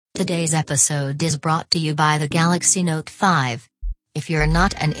Today's episode is brought to you by the Galaxy Note 5. If you're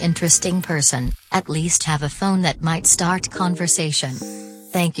not an interesting person, at least have a phone that might start conversation.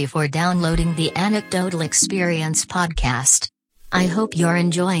 Thank you for downloading the Anecdotal Experience podcast. I hope you're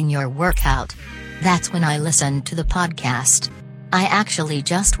enjoying your workout. That's when I listen to the podcast. I actually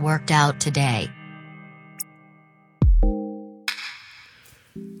just worked out today.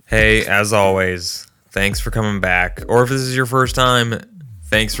 Hey, as always, thanks for coming back. Or if this is your first time,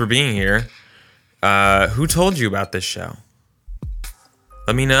 thanks for being here. Who told you about this show?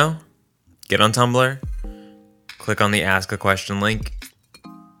 Let me know. Get on Tumblr. Click on the Ask a Question link.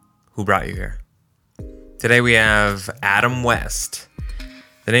 Who brought you here? Today we have Adam West.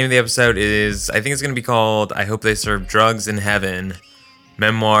 The name of the episode is, I think it's going to be called, I Hope They Serve Drugs in Heaven,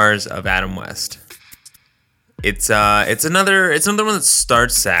 Memoirs of Adam West. It's another one that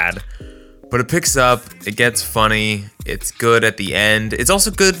starts sad, but it picks up, it gets funny, it's good at the end. It's also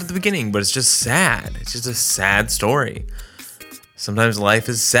good at the beginning, but it's just sad. It's just a sad story. Sometimes life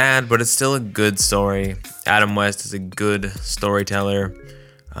is sad, but it's still a good story. Adam West is a good storyteller.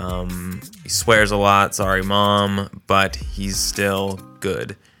 He swears a lot, sorry mom, but he's still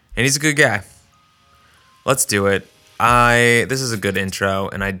good. And he's a good guy. Let's do it. This is a good intro,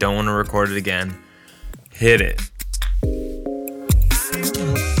 and I don't want to record it again. Hit it.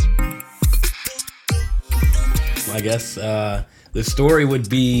 I guess the story would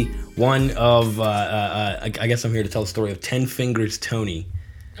be one of, I guess I'm here to tell the story of 10 Fingers Tony.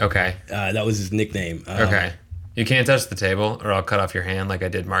 Okay. That was his nickname. Okay. You can't touch the table or I'll cut off your hand like I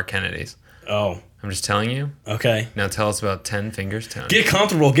did Mark Kennedy's. Oh. I'm just telling you. Okay. Now tell us about 10 Fingers Tony. Get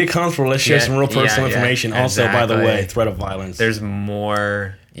comfortable. Let's share some real personal information. Also, by the way, threat of violence. There's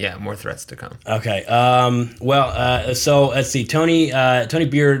more threats to come. Okay. So let's see. Tony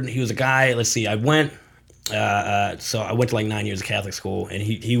Beard, he was a guy. Let's see. I went to like 9 years of Catholic school, and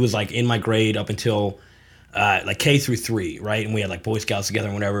he was like in my grade up until like K through 3, right? And we had like Boy Scouts together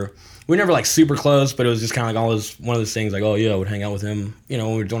and whatever. We were never like super close, but it was just kind of like one of those things like, oh yeah, I would hang out with him,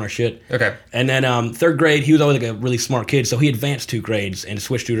 when we were doing our shit. Okay. And then third grade, he was always like a really smart kid, so he advanced 2 grades and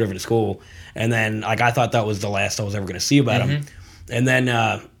switched to a different school. And then like I thought that was the last I was ever going to see about him. And then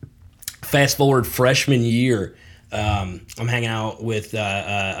fast forward freshman year, I'm hanging out with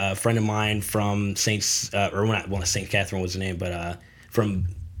a friend of mine from St. Catherine was the name, but from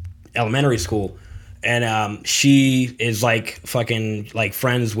elementary school. And she is like fucking like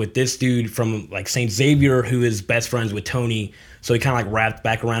friends with this dude from like St. Xavier, who is best friends with Tony. So he kind of like wrapped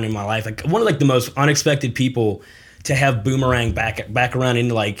back around in my life. Like one of like the most unexpected people to have boomerang back around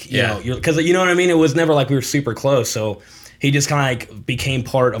into like, you know, because you know what I mean? It was never like we were super close. So he just kind of like became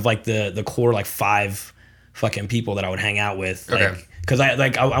part of like the core like 5 fucking people that I would hang out with. Like, okay. Because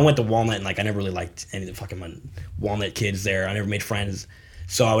I went to Walnut and like I never really liked any of the fucking Walnut kids there. I never made friends.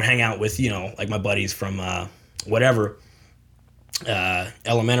 So I would hang out with, like my buddies from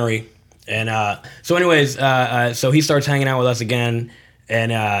elementary. And so anyways, so he starts hanging out with us again.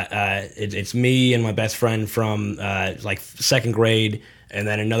 And it's me and my best friend from like 2nd grade, and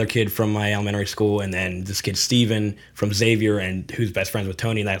then another kid from my elementary school, and then this kid Steven from Xavier, and who's best friends with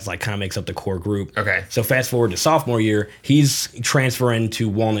Tony, and that's like kind of makes up the core group. Okay. So fast forward to sophomore year, he's transferring to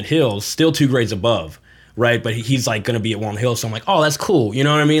Walnut Hills, still 2 grades above. Right, but he's like gonna be at Walnut Hills, so I'm like, oh, that's cool. You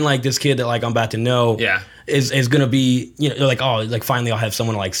know what I mean? Like this kid that like I'm about to know, is gonna be, like, oh, like finally I'll have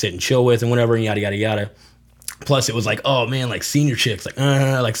someone to like sit and chill with and whatever, and yada yada yada. Plus, it was like, oh man, like senior chicks,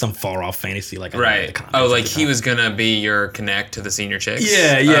 like some far off fantasy, like right. Oh, like he was gonna be your connect to the senior chicks.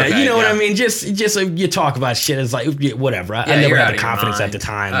 Yeah, okay, you know what I mean? Just you talk about shit as like whatever. I never had the confidence at the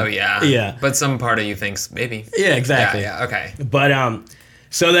time. Oh yeah. But some part of you thinks maybe. Yeah, exactly. Yeah. Okay. But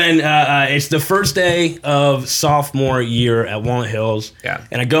So then it's the first day of sophomore year at Walnut Hills. Yeah.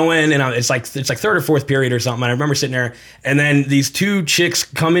 And I go in and it's like 3rd or 4th period or something. And I remember sitting there, and then these 2 chicks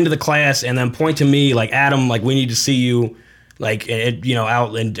come into the class and then point to me like, Adam, like we need to see you, like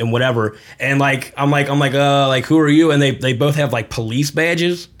out and whatever. And like I'm like who are you? And they both have like police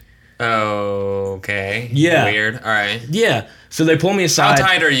badges. Oh, okay. Yeah. Weird. All right. Yeah. So they pull me aside. How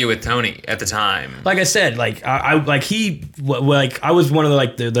tight are you with Tony at the time? Like I said, like I was one of the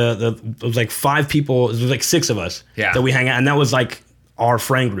like it was like 5 people. It was like 6 of us that we hang out, and that was like our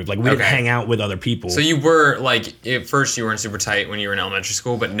friend group. Like we didn't hang out with other people. So you were like at first you weren't super tight when you were in elementary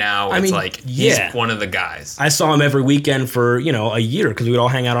school, but now he's one of the guys. I saw him every weekend for a year because we would all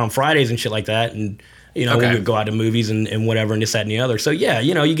hang out on Fridays and shit like that, and we would go out to movies and whatever and this, that, and the other. So yeah,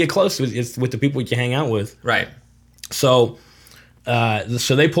 you get close with the people you hang out with. Right. So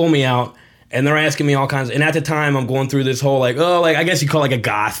they pull me out and they're asking me all kinds and at the time I'm going through this whole like I guess you call it like a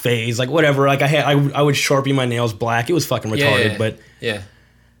goth phase, like whatever. Like I would Sharpie my nails black. It was fucking retarded, but yeah.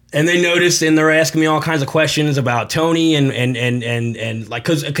 And they noticed, and they're asking me all kinds of questions about Tony and like,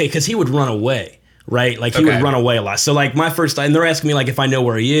 because he would run away, right? Like he would run away a lot. So like my first, and they're asking me like if I know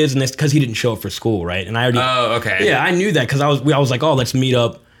where he is, and that's because he didn't show up for school, right? And I already, yeah, I knew that because I was like, oh, let's meet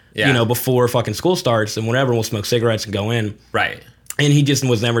up, you know, before fucking school starts and whatever. We'll smoke cigarettes and go in, right? And he just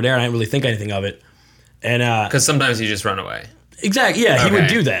was never there. And I didn't really think anything of it, and because sometimes you just run away. Exactly. Yeah, he would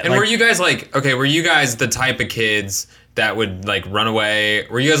do that. And were you guys like, were you guys the type of kids that would like run away?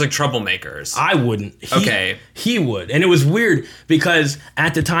 Were you guys like troublemakers? I wouldn't. He would. And it was weird because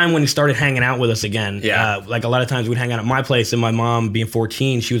at the time when he started hanging out with us again, like a lot of times we'd hang out at my place, and my mom being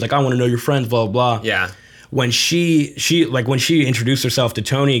 14, she was like, I want to know your friends, blah, blah, blah. Yeah. When she introduced herself to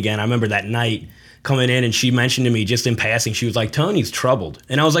Tony again, I remember that night coming in and she mentioned to me just in passing, she was like, Tony's troubled.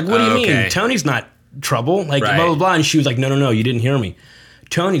 And I was like, what do you mean? Tony's not trouble. Like, blah, blah, blah. And she was like, no, you didn't hear me.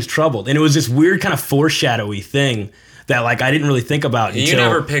 Tony's troubled. And it was this weird kind of foreshadowy thing that like I didn't really think about until... You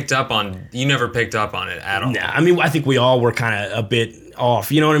never picked up on it at all. Nah, I mean, I think we all were kind of a bit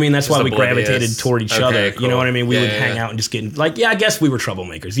off. You know what I mean? That's why we gravitated toward each other. Cool. You know what I mean? We would hang out and just get... Like, I guess we were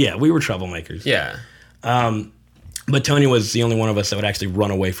troublemakers. Yeah, we were troublemakers. Yeah. But Tony was the only one of us that would actually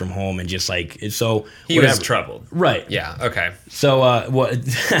run away from home and just like... So he was troubled. Right. Yeah, okay. So, what...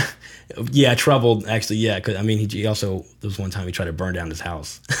 Yeah, troubled, actually, yeah. Cause, I mean, he also... There was one time he tried to burn down his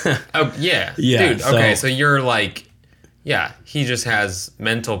house. Oh, yeah. Yeah. Dude, okay, so you're like... Yeah, he just has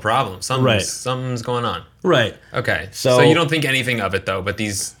mental problems. Something's going on. Right. Okay. So you don't think anything of it though, but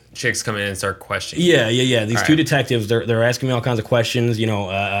these chicks come in and start questioning. Yeah. These two detectives, they're asking me all kinds of questions. You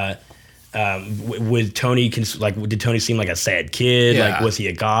know, with Tony, did Tony seem like a sad kid? Yeah. Like, was he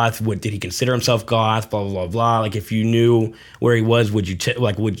a goth? Did he consider himself goth? Blah blah blah blah. Like, if you knew where he was, would you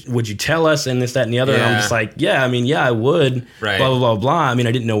would you tell us? And this, that, and the other. Yeah. And I'm just like, yeah. I mean, yeah, I would. Right. Blah blah blah blah. I mean,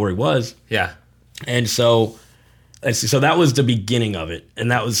 I didn't know where he was. Yeah. And so. So that was the beginning of it,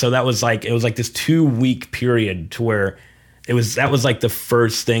 and it was like this 2-week period to where that was like the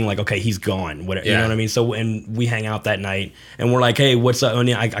first thing, like, okay, he's gone, whatever, you know what I mean? So, and we hang out that night, and we're like, hey, what's up? And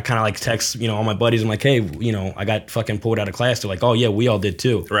I kind of like text, you know, all my buddies. I'm like, hey, you know, I got fucking pulled out of class. They're like, oh yeah, we all did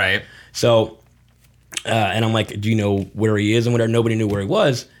too, right? So, and I'm like, do you know where he is and whatever? Nobody knew where he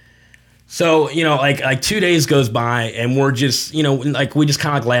was. So, you know, like 2 days goes by and we're just, you know, like we just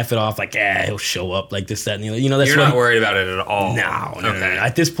kind of like laugh it off, like, he'll show up, like this, that, and the other. You know, that's You're not worried about it at all. No.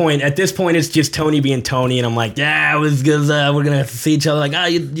 At this point, it's just Tony being Tony, and I'm like, it was good. We're gonna see each other.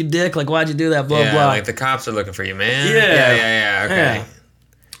 Like, you dick. Like, why'd you do that? Blah blah. Like the cops are looking for you, man. Yeah. Okay.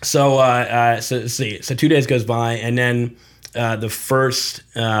 Yeah. So 2 days goes by, and then the first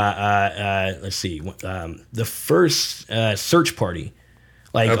search party.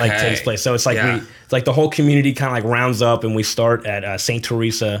 Like takes place. So it's like it's like the whole community kind of like rounds up, and we start at St.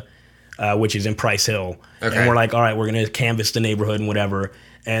 Teresa, which is in Price Hill, and we're like, all right, we're gonna canvass the neighborhood and whatever.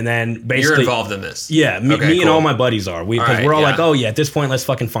 And then basically you're involved in this. Yeah, me and all my buddies are. Because we're all like, oh yeah, at this point, let's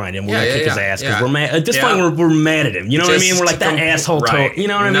fucking find him. We're gonna kick his ass because we're mad. At this point, we're mad at him. You know what I mean? We're like that asshole. You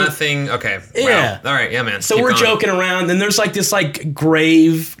know what I mean? Nothing. Okay. Yeah. Wow. All right. Yeah, man. So we're joking around, and there's like this like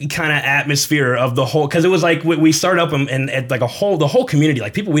grave kind of atmosphere of the whole, because it was like we start up and like the whole community,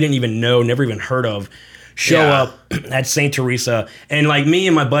 like people we didn't even know, never even heard of, show up at St. Teresa, and like me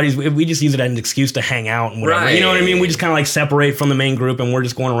and my buddies, we just use it as an excuse to hang out and whatever. Right. You know what I mean? We just kind of like separate from the main group, and we're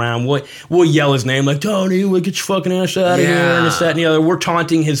just going around. We'll yell his name, like, Tony, get your fucking ass out of here, and this, that, and the other. We're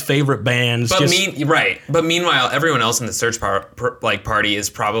taunting his favorite bands. But But meanwhile, everyone else in the search party is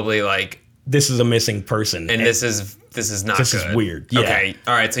probably like, this is a missing person, and this is not good. This is weird. Yeah. Okay.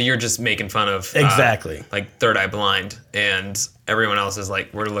 All right. So you're just making fun of like Third Eye Blind, and everyone else is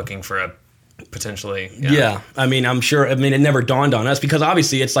like, we're looking for a potentially. Yeah. I mean, I'm sure. I mean, it never dawned on us because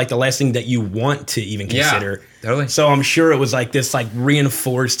obviously it's like the last thing that you want to even consider. Yeah, totally. So I'm sure it was like this like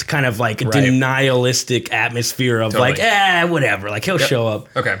reinforced kind of like denialistic atmosphere of like, whatever. Like he'll show up.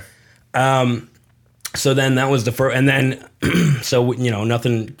 Okay. So then that was the first, and then so you know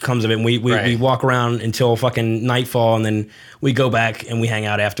nothing comes of it. And we walk around until fucking nightfall, and then we go back and we hang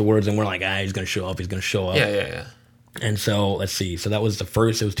out afterwards, and we're like, he's gonna show up. He's gonna show up. Yeah. And so let's see. So that was the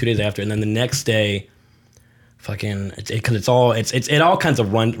first. It was 2 days after, and then the next day, fucking, because it all kinds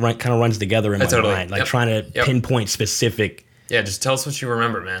of runs together in my mind, like trying to pinpoint specific. Yeah, just tell us what you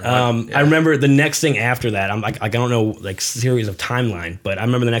remember, man. I remember the next thing after that. I'm like, I don't know, like series of timeline, but I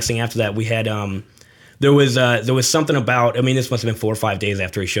remember the next thing after that we had there was something about. I mean, this must have been 4 or 5 days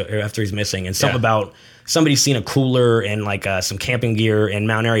after he's missing, and something about somebody's seen a cooler and like some camping gear in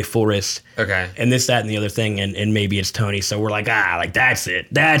Mount Airy Forest. Okay. And this, that, and the other thing, and maybe it's Tony. So we're like, like that's it.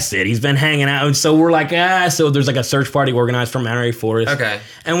 He's been hanging out, and so we're like, so there's like a search party organized from Mount Airy Forest. Okay.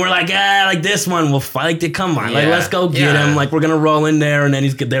 And we're like, like this one will fight. Like, come on, like let's go get Yeah. him. Like we're gonna roll in there, and then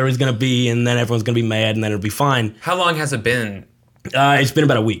he's gonna be, and then everyone's gonna be mad, and then it'll be fine. How long has it been? It's been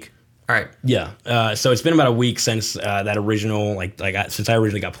about a week. All right. Yeah. So it's been about a week since that original, since I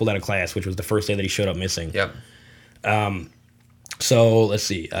originally got pulled out of class, which was the first day that he showed up missing. Yep. So let's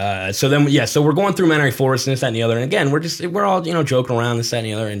see. So we're going through Mount Airy Forest and this, that, and the other. And again, we're all, joking around, this, that, and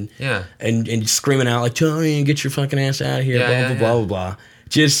the other, and screaming out like, Tony, get your fucking ass out of here, blah, blah, blah.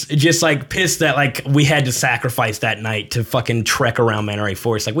 Just like pissed that like we had to sacrifice that night to fucking trek around Mount Airy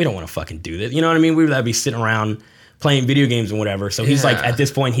Forest. Like we don't want to fucking do this. You know what I mean? We would be sitting around playing video games and whatever. So he's like, at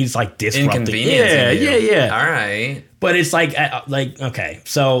this point, he's like disrupting. Yeah. All right. But it's like okay,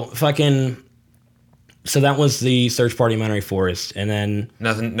 so that was the search party in Mount Airy Forest, and then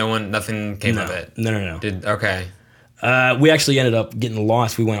nothing came of it. No. Okay. We actually ended up getting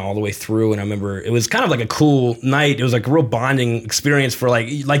lost. We went all the way through, and I remember it was kind of like a cool night. It was like a real bonding experience for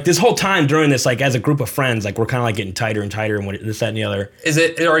like this whole time during this, like as a group of friends, like we're kind of like getting tighter and tighter, and this, that, and the other.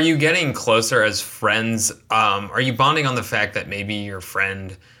 Are you getting closer as friends? Are you bonding on the fact that maybe your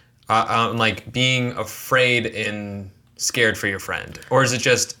friend, like being afraid and scared for your friend, or is it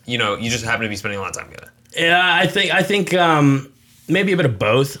just you just happen to be spending a lot of time together? Yeah, I think maybe a bit of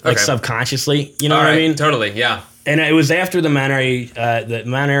both, like subconsciously. You know what I mean? Totally, yeah. And it was after the Mount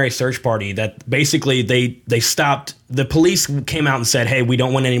Airy search party that basically they stopped. The police came out and said, "Hey, we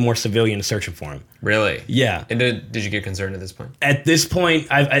don't want any more civilians searching for him." Really? Yeah. And did you get concerned at this point? At this point,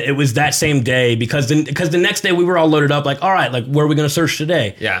 it was that same day because the next day we were all loaded up. Like, all right, like where are we going to search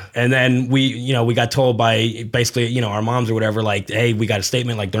today? Yeah. And then we got told by basically our moms or whatever, like, hey, we got a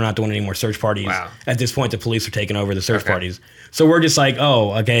statement like they're not doing any more search parties. Wow. At this point, the police are taking over the search parties. So we're just like,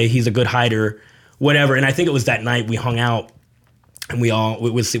 oh, okay, he's a good hider. Whatever, and I think it was that night we hung out, and we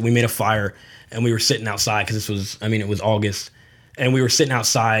made a fire, and we were sitting outside because it was August, and we were sitting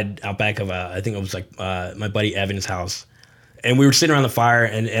outside out back of I think it was like my buddy Evan's house, and we were sitting around the fire,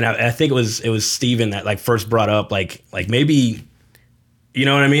 and I think it was Steven that like first brought up like maybe, you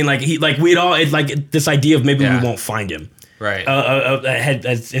know what I mean, like we'd all this idea of maybe we won't find him, right?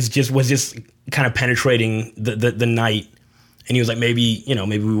 Was just kind of penetrating the night, and he was like maybe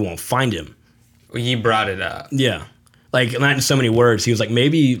we won't find him. He brought it up. Yeah. Like, not in so many words. He was like,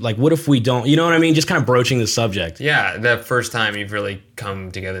 maybe, like, what if we don't, you know what I mean? Just kind of broaching the subject. Yeah, the first time you've really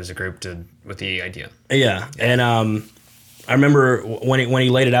come together as a group with the idea. Yeah. And I remember when he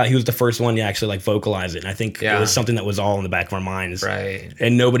laid it out, he was the first one to actually, like, vocalize it. And I think it was something that was all in the back of our minds. Right.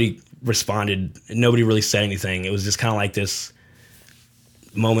 And nobody responded. Nobody really said anything. It was just kind of like this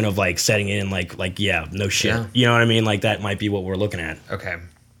moment of, like, setting in, like yeah, no shit. Yeah. You know what I mean? Like, that might be what we're looking at. Okay.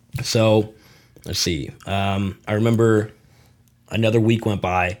 So... let's see. I remember another week went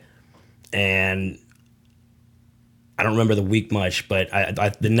by, and I don't remember the week much, but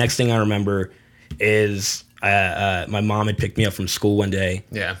the next thing I remember is my mom had picked me up from school one day.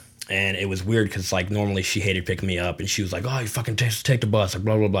 Yeah. And it was weird because, like, normally she hated picking me up, and she was like, oh, you fucking take the bus, like,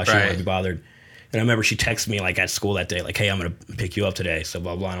 blah, blah, blah. She didn't want to be bothered. And I remember she texted me, like, at school that day, like, hey, I'm going to pick you up today, so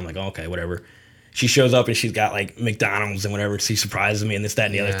blah, blah. And I'm like, oh, okay, whatever. She shows up, and she's got, like, McDonald's and whatever. She surprises me and this, that,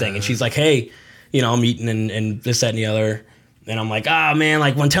 and the other thing. And she's like, hey... I'm eating and this, that, and the other. And I'm like, man,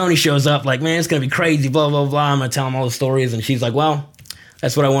 like when Tony shows up, like, man, it's going to be crazy, blah, blah, blah. I'm going to tell him all the stories. And she's like, well,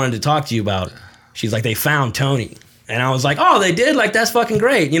 that's what I wanted to talk to you about. She's like, they found Tony. And I was like, oh, they did? Like, that's fucking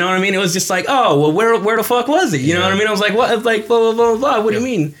great. You know what I mean? It was just like, oh, well, where the fuck was he? You know what I mean? I was like, what? Like, blah, blah, blah, blah. What do you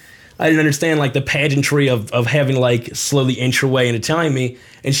mean? I didn't understand, like, the pageantry of having, like, slowly inch her way into telling me.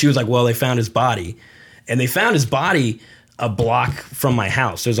 And she was like, well, they found his body. And they found his body a block from my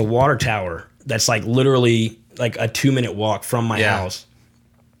house. There's a water tower that's like literally like a 2-minute walk from my house.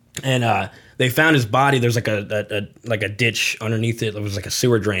 And they found his body. There's like a ditch underneath it. It was like a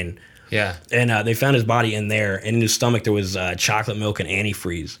sewer drain. Yeah. And they found his body in there. And in his stomach there was chocolate milk and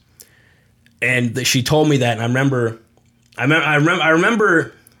antifreeze. And she told me that, and I remember I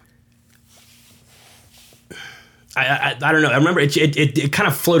don't know. I remember it kind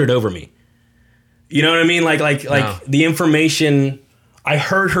of floated over me. You know what I mean? Like the information, I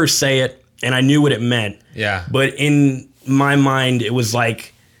heard her say it, and I knew what it meant. Yeah. But in my mind, it was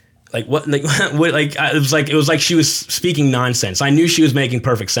like what? Like what? Like it was like she was speaking nonsense. I knew she was making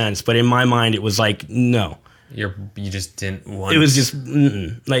perfect sense, but in my mind, it was like no. You just didn't want. It was just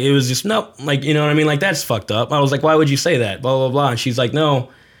like it was just nope. Like, you know what I mean? Like, that's fucked up. I was like, why would you say that? Blah blah blah. And she's like, no.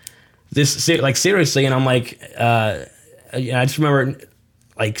 like seriously, and I'm like, I just remember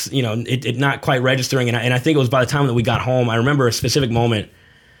like, it not quite registering, and I think it was by the time that we got home, I remember a specific moment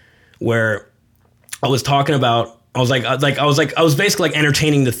where I was talking about. I was basically like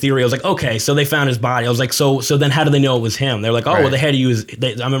entertaining the theory. I was like, okay, so they found his body. I was like, so then how do they know it was him? They're like, oh, well, they had to use.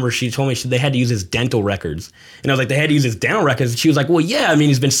 I remember she told me they had to use his dental records, and I was like, they had to use his dental records. And she was like, well, yeah, I mean,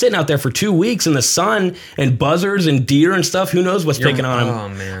 he's been sitting out there for 2 weeks in the sun and buzzards and deer and stuff. Who knows what's picking on him? Oh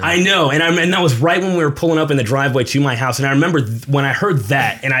man, I know, and that was right when we were pulling up in the driveway to my house, and I remember when I heard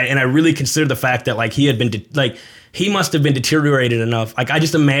that, and I really considered the fact that like he had been he must have been deteriorated enough. Like I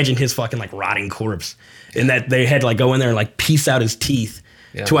just imagine his fucking like rotting corpse. And that they had to like go in there and like piece out his teeth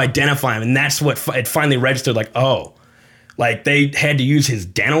to identify him, and that's what it finally registered. Like, oh, like they had to use his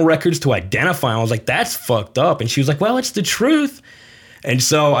dental records to identify him. I was like, that's fucked up. And she was like, well, it's the truth. And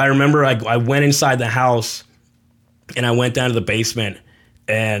so I remember I went inside the house, and I went down to the basement,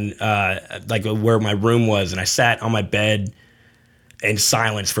 and like where my room was, and I sat on my bed in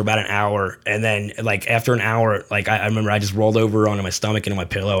silence for about an hour, and then like after an hour, like I remember I just rolled over onto my stomach into my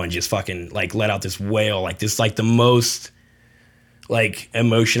pillow and just fucking like let out this wail, like this, like the most like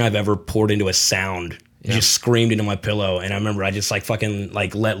emotion I've ever poured into a sound. Just screamed into my pillow, and I remember I just like fucking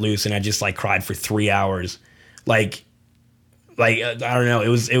like let loose, and I just like cried for 3 hours, like I don't know, it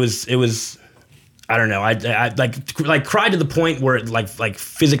was I don't know, I like cried to the point where it like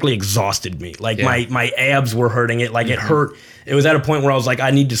physically exhausted me, like my abs were hurting, it like it hurt. It was at a point where I was like,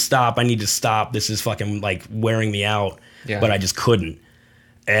 I need to stop. This is fucking like wearing me out. Yeah. But I just couldn't.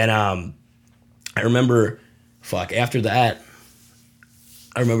 And I remember, after that,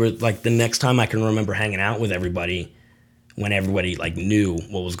 I remember like the next time I can remember hanging out with everybody, when everybody like knew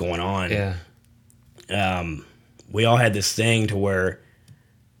what was going on. Yeah. We all had this thing to where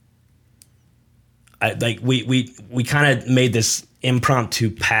we kind of made this impromptu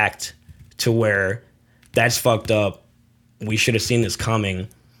pact to where that's fucked up. We should have seen this coming.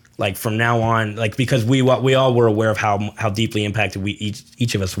 Like from now on, like because we all were aware of how deeply impacted we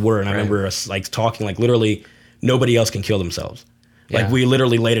each of us were, and I remember us like talking like literally nobody else can kill themselves. Like we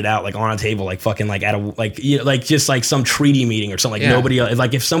literally laid it out like on a table, like fucking like at a like just like some treaty meeting or something. Like nobody else,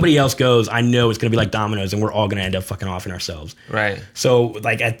 like if somebody else goes, I know it's gonna be like dominoes, and we're all gonna end up fucking offing ourselves. Right. So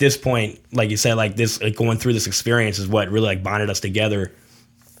like at this point, like you said, like this like going through this experience is what really like bonded us together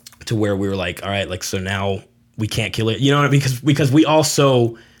to where we were like, all right, like so now we can't kill it, you know, because we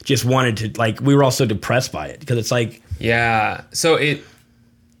also just wanted to like we were also depressed by it because it's like so it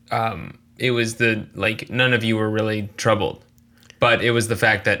was the like none of you were really troubled, but it was the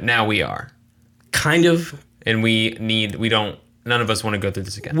fact that now we are kind of, and none of us want to go through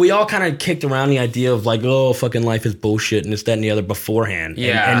this again. We all kind of kicked around the idea of like, oh, fucking life is bullshit and this, that, and the other beforehand.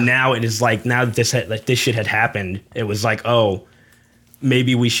 And now it is like, now that this shit had happened, it was like, oh,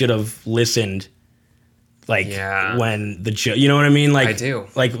 maybe we should have listened. Like when you know what I mean? Like I do.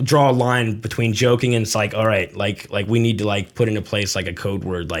 Like draw a line between joking and it's like, all right, like we need to like put into place like a code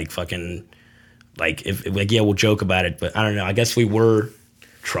word, like fucking, like if like we'll joke about it, but I don't know. I guess we were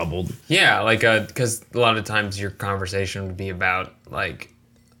troubled. Yeah, like because a lot of times your conversation would be about like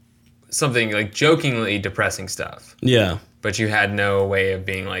something like jokingly depressing stuff. Yeah. But you had no way of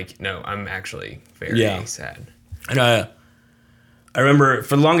being like, no, I'm actually very sad. And I remember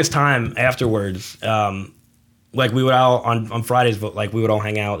for the longest time afterwards, like we would all on Fridays, but like we would all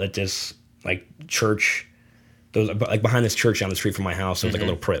hang out at this like church. There was like behind this church down the street from my house. There was like a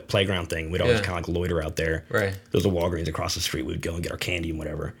little playground thing. We'd always kind of like loiter out there. Right. There was a Walgreens across the street. We'd go and get our candy and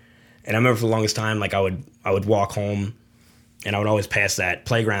whatever. And I remember for the longest time, like I would walk home, and I would always pass that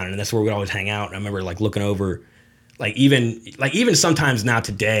playground, and that's where we'd always hang out. And I remember like looking over, like even sometimes now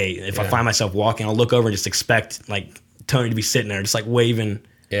today, if I find myself walking, I'll look over and just expect like Tony to be sitting there, just like waving.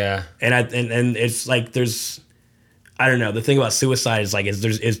 Yeah. And and it's like I don't know. The thing about suicide is like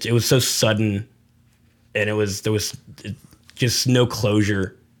it was so sudden, and there was just no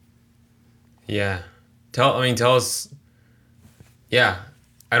closure. Yeah. Tell us. Yeah.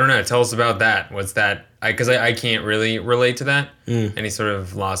 I don't know. Tell us about that. What's that? Because I can't really relate to that. Any sort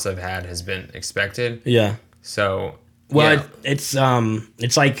of loss I've had has been expected. Yeah. So. Well, it's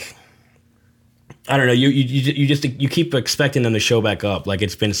like, I don't know. You keep expecting them to show back up. Like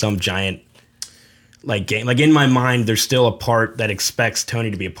it's been some giant like game. Like in my mind, there's still a part that expects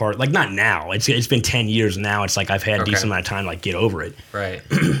Tony to be a part. Like not now. It's been 10 years now. It's like I've had a decent amount of time to like get over it. Right.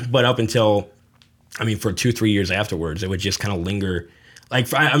 But up until, I mean, for 2-3 years afterwards, it would just kind of linger.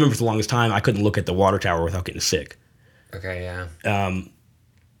 Like I remember for the longest time, I couldn't look at the water tower without getting sick. Okay. Yeah.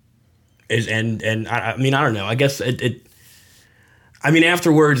 And I mean, I don't know. I guess I mean,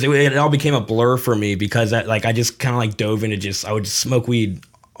 afterwards, it all became a blur for me because I just kind of like dove into I would just smoke weed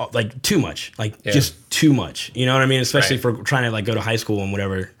like too much, like just too much. You know what I mean? Especially for trying to like go to high school and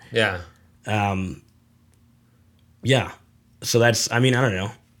whatever. Yeah. Yeah. So that's, I mean, I don't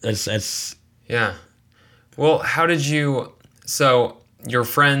know. That's. Yeah. Well, how did you, so your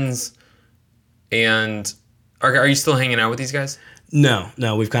friends and are you still hanging out with these guys? No,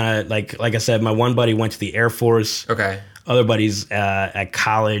 we've kind of like I said, my one buddy went to the Air Force. Okay. Other buddies at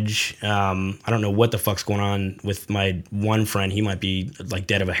college. I don't know what the fuck's going on with my one friend. He might be like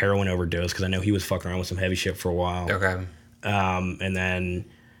dead of a heroin overdose because I know he was fucking around with some heavy shit for a while. Okay. And then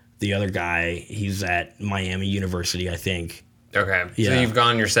the other guy, he's at Miami University, I think. Okay. Yeah. So you've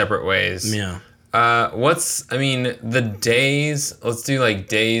gone your separate ways. Yeah. The days, let's do like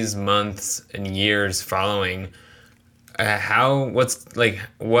days, months, and years following. What's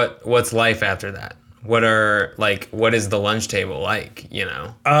life after that? What is the lunch table like, you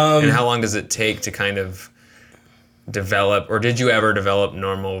know? And how long does it take to kind of develop, or did you ever develop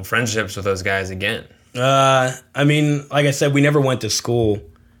normal friendships with those guys again? I mean, like I said, we never went to school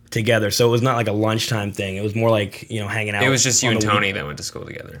together, so it was not like a lunchtime thing. It was more like, you know, hanging out. It was just you and Tony that went to school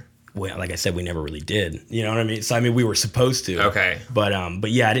together. Well, like I said, we never really did. You know what I mean? So I mean, we were supposed to. Okay. But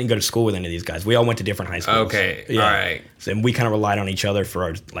yeah, I didn't go to school with any of these guys. We all went to different high schools. Okay. Yeah. All right. So, and we kind of relied on each other for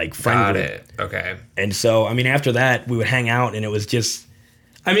our like friend Got group. it. Okay. And so, I mean, after that, we would hang out, and it was just,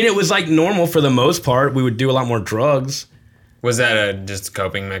 I mean, it was like normal for the most part. We would do a lot more drugs. Was that just a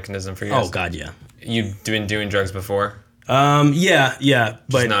coping mechanism for you guys? Oh God, yeah. You've been doing drugs before? Yeah,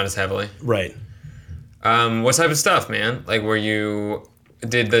 but Just not as heavily. Right. What type of stuff, man? Like, was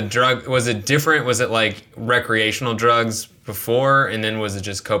it different? Was it like recreational drugs before, and then was it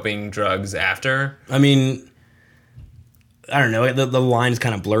just coping drugs after? I mean, I don't know. The line's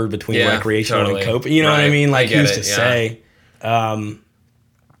kind of blurred between recreational and coping. You know what I mean? Like, who's to say? I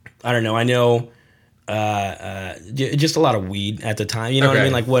don't know. I know just a lot of weed at the time. You know what I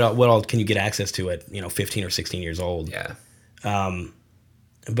mean? Like, what all can you get access to at 15 or 16 years old? Yeah.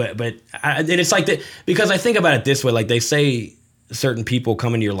 But and it's like that because I think about it this way. Like, they say certain people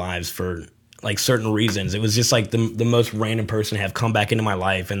come into your lives for like certain reasons. It was just like the most random person to have come back into my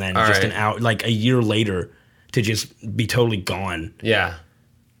life, and then an hour, like a year later, to just be totally gone. Yeah.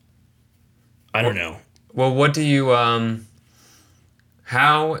 I don't know. Well, what do you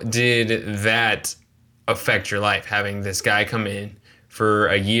how did that affect your life? Having this guy come in for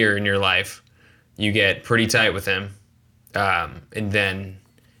a year in your life, you get pretty tight with him, and then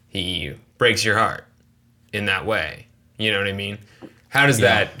he breaks your heart in that way. You know what I mean? How does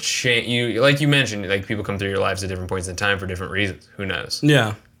that change you? Like you mentioned, like people come through your lives at different points in time for different reasons. Who knows?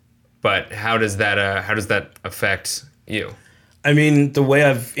 Yeah. But how does that affect you? I mean, the way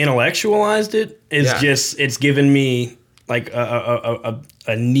I've intellectualized it is just it's given me like a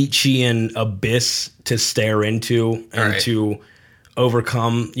Nietzschean abyss to stare into and to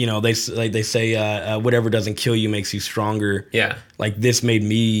overcome. You know, they say whatever doesn't kill you makes you stronger. Yeah. Like this made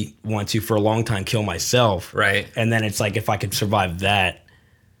me want to for a long time kill myself. Right. And then it's like if I could survive that.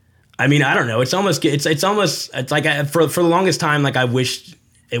 I mean, I don't know. It's almost like for the longest time, like I wished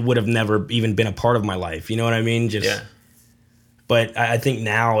it would have never even been a part of my life. You know what I mean? But I think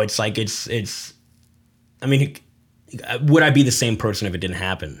now it's like it's. I mean, would I be the same person if it didn't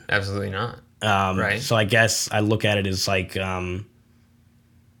happen? Absolutely not. Right. So I guess I look at it as like an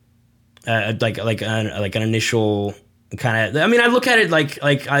initial kind of. I mean, I look at it like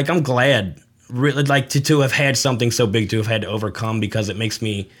I'm glad, really, like to have had something so big to have had to overcome because it makes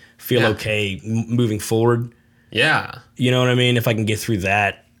me feel okay moving forward. Yeah. You know what I mean? If I can get through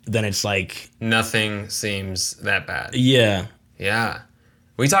that, then it's like nothing seems that bad. Yeah. Yeah.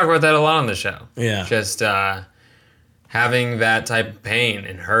 We talk about that a lot on the show. Yeah. Just having that type of pain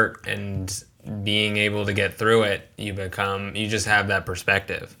and hurt and being able to get through it, you just have that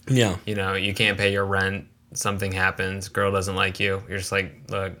perspective. Yeah. You know, you can't pay your rent, something happens, girl doesn't like you. You're just like,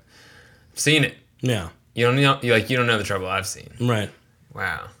 look, I've seen it. Yeah. You don't know the trouble I've seen. Right.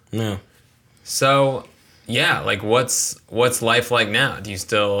 Wow. Yeah. So, yeah, like what's life like now? Do you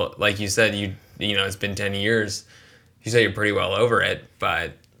still, like you said, you know, it's been 10 years. You say you're pretty well over it,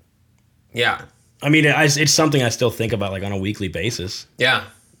 but yeah. I mean, it's something I still think about like on a weekly basis. Yeah.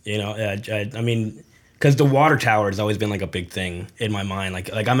 You know, I mean, because the water tower has always been like a big thing in my mind.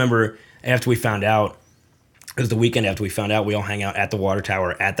 Like I remember after we found out, it was the weekend after we found out, we all hang out at the water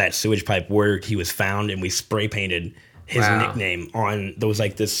tower at that sewage pipe where he was found, and we spray painted his nickname on. There was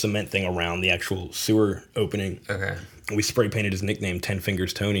like this cement thing around the actual sewer opening. Okay. And we spray painted his nickname, 10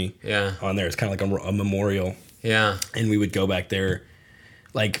 Fingers Tony. Yeah. On there. It's kind of like a memorial. Yeah. And we would go back there.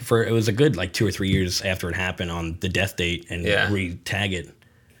 Like it was a good like 2 or 3 years after it happened on the death date and re-tag it.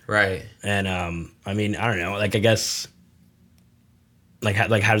 Right. And I mean, I don't know. Like I guess how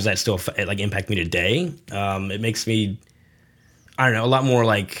does that still impact me today? It makes me, I don't know, a lot more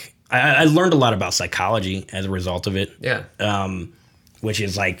like I learned a lot about psychology as a result of it. Yeah. Which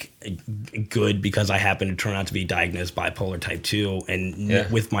is like good because I happen to turn out to be diagnosed bipolar type 2,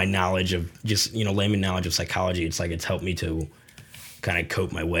 and with my knowledge of just layman knowledge of psychology, it's helped me to kind of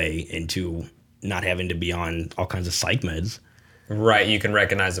cope my way into not having to be on all kinds of psych meds. Right, you can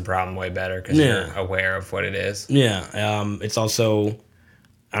recognize the problem way better because you're aware of what it is. Yeah, it's also,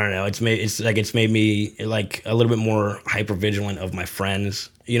 I don't know, it's made me like a little bit more hyper vigilant of my friends.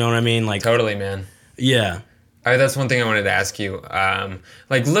 You know what I mean? Like totally, man. Yeah. That's one thing I wanted to ask you.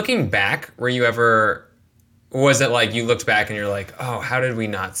 Like looking back, was it like you looked back and you're like, oh, how did we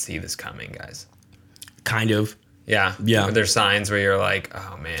not see this coming, guys? Kind of. Yeah. Yeah. Were there signs where you're like,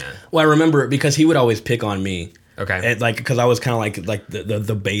 oh man? Well, I remember it because he would always pick on me. Okay. Because I was kind of like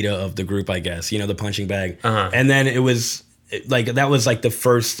the beta of the group, I guess. The punching bag. Uh-huh. And then it was that was like the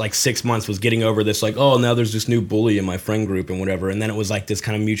first 6 months was getting over this now there's this new bully in my friend group and whatever. And then it was like this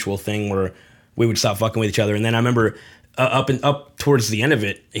kind of mutual thing where we would stop fucking with each other. And then I remember up towards the end of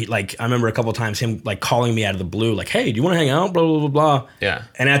it, I remember a couple of times him calling me out of the blue, like, hey, do you want to hang out? Blah, blah, blah, blah. Yeah.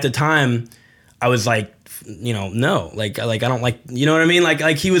 And at the time I was like, no, I don't like, you know what I mean?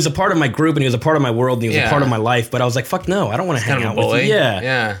 Like he was a part of my group and he was a part of my world and he was a part of my life, but I was like, fuck no, I don't want to hang out with you. Yeah.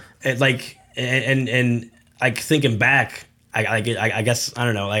 Yeah. And like thinking back, I guess, I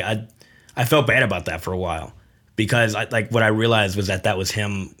don't know, I felt bad about that for a while because what I realized was that was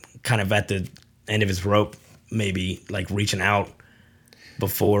him kind of at the end of his rope, maybe reaching out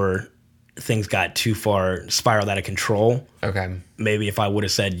before things got too far, spiraled out of control. Okay. Maybe if I would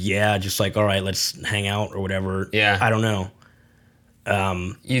have said, just all right, let's hang out or whatever. Yeah. I don't know.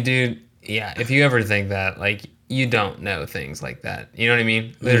 You do. Yeah. If you ever think that, you don't know things like that. You know what I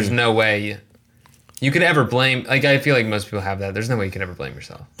mean? There's no way you could ever blame, I feel like most people have that. There's no way you could ever blame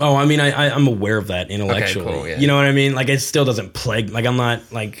yourself. Oh, I mean, I'm aware of that intellectually. Okay, cool, yeah. You know what I mean? It still doesn't plague, I'm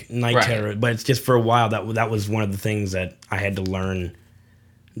not night terror, but it's just for a while that was one of the things that I had to learn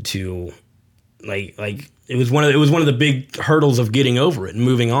to, it was one of the big hurdles of getting over it and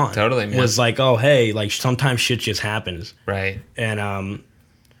moving on. Totally, man. It was oh, hey, sometimes shit just happens. Right. And,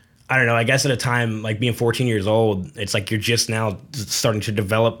 I don't know, I guess at a time, being 14 years old, it's you're just now starting to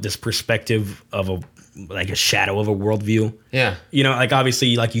develop this perspective of a shadow of a worldview. Yeah. Obviously,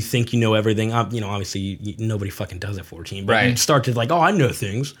 you think you know everything. Obviously, nobody fucking does at 14. But you start to I know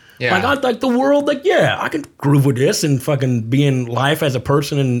things. Yeah. I the world, I can groove with this and fucking be in life as a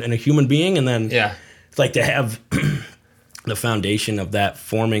person and a human being. And then it's to have the foundation of that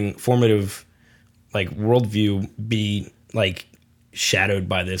formative, worldview be, shadowed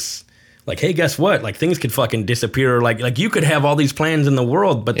by this, hey, guess what? Things could fucking disappear. You could have all these plans in the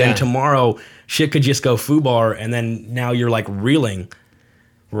world, but then tomorrow shit could just go foobar, and then now you're reeling.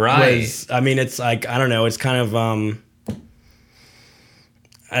 Right. Whereas, I mean, it's I don't know. It's kind of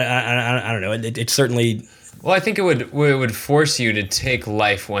I don't know. It certainly. Well, I think it would force you to take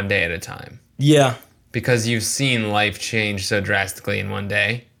life one day at a time. Yeah. Because you've seen life change so drastically in one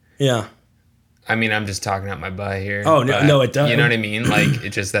day. Yeah. I mean, I'm just talking out my butt here. Oh, no, it does. You know what I mean?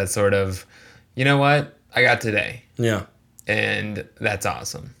 It's just that sort of, you know what? I got today. Yeah. And that's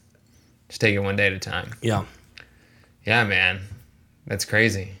awesome. Just take it one day at a time. Yeah. Yeah, man. That's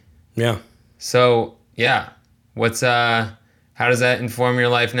crazy. Yeah. So, yeah. How does that inform your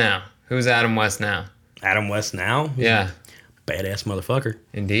life now? Who's Adam West now? Adam West now? Yeah. Badass motherfucker.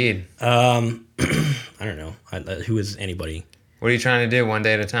 Indeed. I don't know. Who is anybody? What are you trying to do one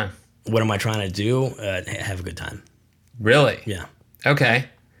day at a time? What am I trying to do? Have a good time. Really? Yeah. Okay.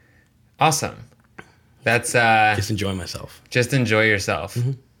 Awesome. That's just enjoy myself. Just enjoy yourself.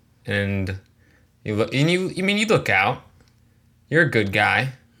 Mm-hmm. And you look out. You're a good guy.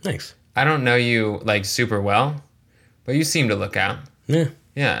 Thanks. I don't know you super well, but you seem to look out. Yeah.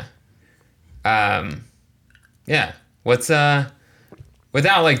 Yeah. Yeah. What's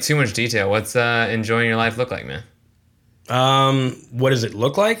without too much detail, what's enjoying your life look like, man? What does it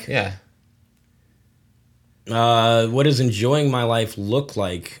look like? Yeah. What does enjoying my life look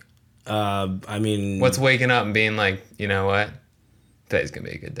like? I mean... What's waking up and being like, you know what? Today's gonna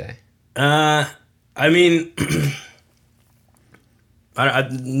be a good day. I mean...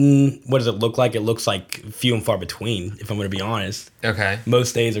 what does it look like? It looks like few and far between, if I'm going to be honest. Okay.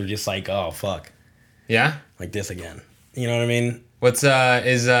 Most days are just oh, fuck. Yeah? Like this again. You know what I mean? What's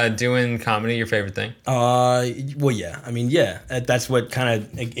is doing comedy your favorite thing? Well, yeah. I mean, yeah. That's what kind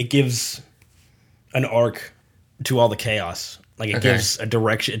of it gives an arc to all the chaos. It gives a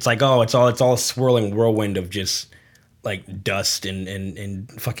direction. It's it's all a swirling whirlwind of just dust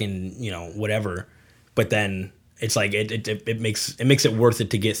and fucking whatever. But then it's like it makes it worth it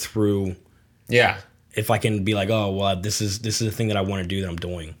to get through. Yeah. If I can be like, oh well, this is the thing that I want to do that I'm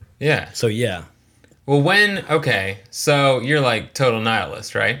doing. Yeah. So yeah. Well, so you're like total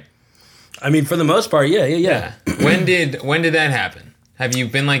nihilist, right? I mean, for the most part, yeah. When did that happen? Have you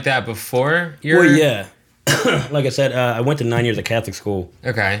been like that before? Well, yeah. Like I said, I went to 9 years of Catholic school.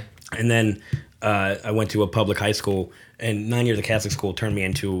 Okay. And then I went to a public high school, and 9 years of Catholic school turned me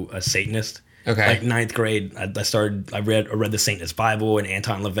into a Satanist. Okay. Like ninth grade, I read the Satanist Bible and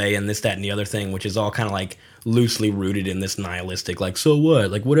Anton LaVey and this, that, and the other thing, which is all kind of like loosely rooted in this nihilistic, like, so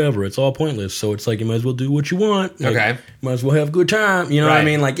what? Like, whatever, it's all pointless. So it's like, you might as well do what you want. Like, okay. Might as well have a good time. You know right. what I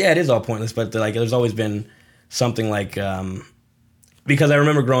mean? Like, yeah, it is all pointless, but like, there's always been something like, because I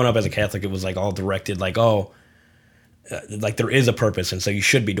remember growing up as a Catholic, it was like all directed, like, like there is a purpose, and so you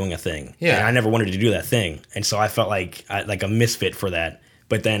should be doing a thing. Yeah. And I never wanted to do that thing, and so I felt like a misfit for that.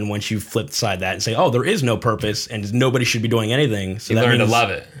 But then once you flip side that and say, oh, there is no purpose, and nobody should be doing anything, so you that learn means, to love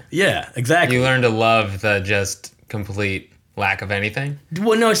it. Yeah, exactly. You learn to love the just complete lack of anything.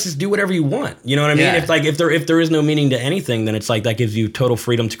 Well, no, it's just do whatever you want. You know what I mean? Yeah. If there is no meaning to anything, then it's like that gives you total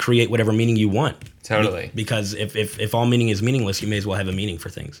freedom to create whatever meaning you want. Totally. Because if all meaning is meaningless, you may as well have a meaning for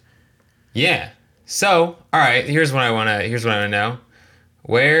things. Yeah. So, all right. Here's what I want to know.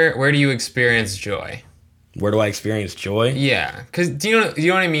 Where do you experience joy? Where do I experience joy? Yeah, because do you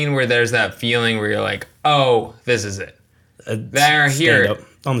know what I mean? Where there's that feeling where you're like, oh, this is it. They're here. Stand up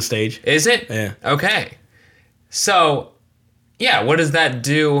on the stage. Is it? Yeah. Okay. So, yeah. What does that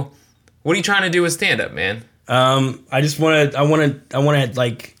do? What are you trying to do with stand up, man? I just want to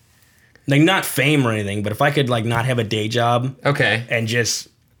like not fame or anything, but if I could like not have a day job. Okay. And just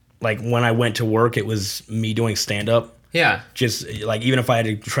like when I went to work, it was me doing stand up. Yeah. Just like even if I had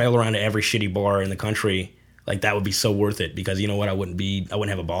to trail around to every shitty bar in the country, like that would be so worth it, because you know what, I wouldn't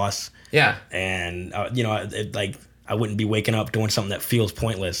have a boss. Yeah. And I wouldn't be waking up doing something that feels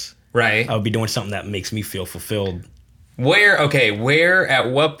pointless. Right. I would be doing something that makes me feel fulfilled. Where at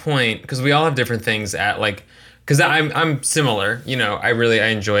what point, because we all have different things at like, because I'm similar, I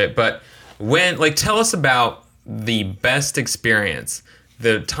enjoy it, but when, like, tell us about the best experience,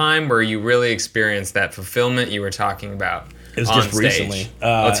 the time where you really experienced that fulfillment you were talking about. It was on just stage. recently.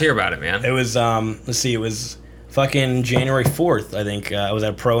 Let's hear about it, man. It was, it was fucking January 4th, I think. I was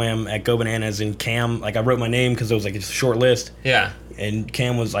at a Pro-Am at Go Bananas, and Cam, like, I wrote my name because it was like a short list. Yeah. And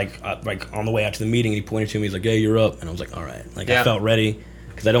Cam was like on the way out to the meeting, he pointed to me, he's like, yeah, you're up. And I was like, all right. Like, yeah. I felt ready,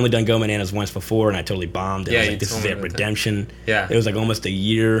 because I'd only done Go Bananas once before, and I totally bombed. And I was like, this is it, redemption. Yeah. It was like almost a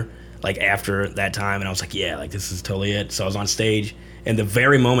year, like, after that time, and I was like, yeah, like, this is totally it. So I was on stage, and the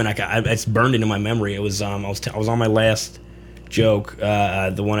very moment it's burned into my memory. It was I was on my last joke,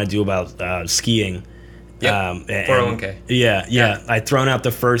 the one I do about skiing. Yep. 401k. Yeah. I'd thrown out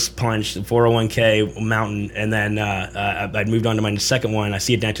the first punch, the 401k mountain, and then I'd moved on to my second one. I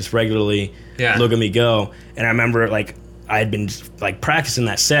see a dentist regularly. Yeah. Look at me go. And I remember, like, I had been like practicing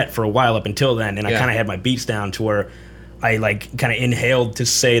that set for a while up until then, and I kind of had my beats down to where I like kind of inhaled to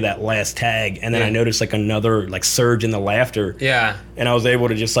say that last tag, and then I noticed like another like surge in the laughter. Yeah. And I was able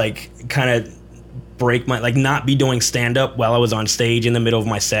to just like kind of break my, like, not be doing stand up while I was on stage in the middle of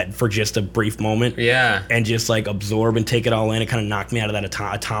my set for just a brief moment. Yeah. And just like absorb and take it all in. It kind of knocked me out of that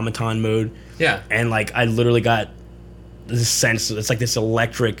automaton mode. Yeah. And like I literally got this sense, it's like this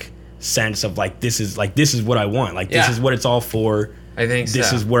electric sense of like this is what I want. Like this is what it's all for. I think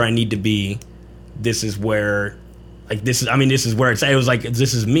this is where I need to be. This is where this is where it was like,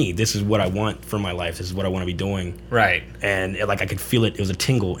 this is me. This is what I want for my life. This is what I want to be doing. Right. And like I could feel it. It was a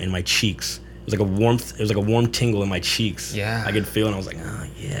tingle in my cheeks. It was like a warmth. It was like a warm tingle in my cheeks. Yeah. I could feel it, and I was like, oh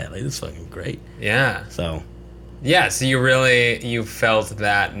yeah, like this is fucking great. Yeah. So. Yeah. So you felt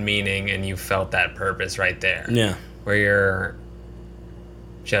that meaning and you felt that purpose right there. Yeah. Where you're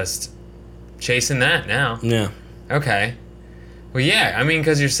just chasing that now. Yeah. Okay. Well, yeah. I mean,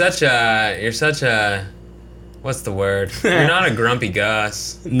 because you're such a. What's the word? You're not a grumpy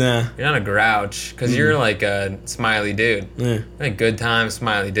Gus. Nah. You're not a grouch, because you're like a smiley dude. Yeah. You're a good time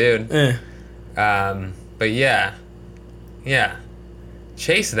smiley dude. Yeah. But yeah.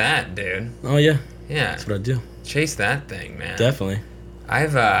 Chase that, dude. Oh yeah. Yeah. That's what I do. Chase that thing, man. Definitely.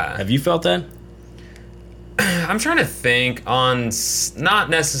 Have you felt that? I'm trying to think not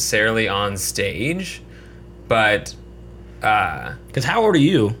necessarily on stage, but because how old are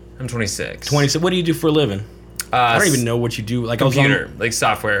you? I'm 26. 26. What do you do for a living? I don't even know what you do. Like computer, like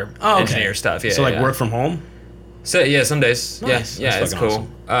software engineer stuff. Yeah. So like work from home? So yeah, some days. Nice. Yeah, it's cool.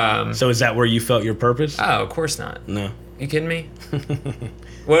 Awesome. So is that where you felt your purpose? Oh, of course not. No. You kidding me?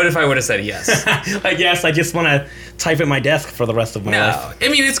 What if I would have said yes? Like, yes, I just want to type at my desk for the rest of my life. No, I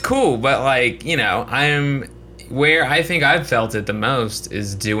mean, it's cool, but like, where I think I've felt it the most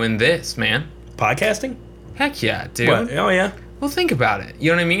is doing this, man. Podcasting? Heck yeah, dude. What? Oh, yeah. Well, think about it.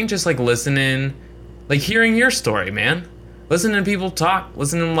 You know what I mean? Just like listening, like hearing your story, man. Listening to people talk.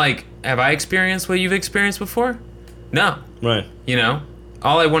 Listening, like, have I experienced what you've experienced before? No. Right. You know?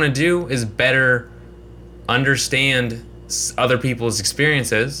 All I want to do is better understand other people's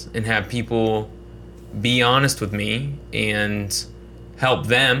experiences and have people be honest with me and help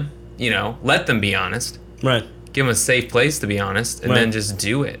them, you know, let them be honest. Right. Give them a safe place to be honest, and then just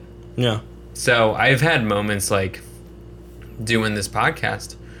do it. Yeah. So I've had moments like doing this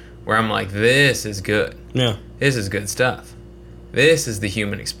podcast where I'm like, this is good. Yeah. This is good stuff. This is the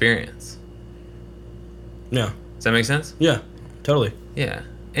human experience. Yeah. Does that make sense? Yeah. Totally. Yeah.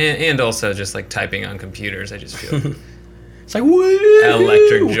 And also just like typing on computers, I just feel It's like, woo!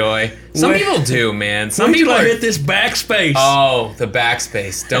 electric joy. Some Wait. people do, man. Some Wait till people I are... hit this backspace. Oh, the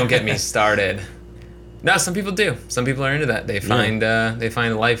backspace. Don't get me started. No, some people do. Some people are into that. They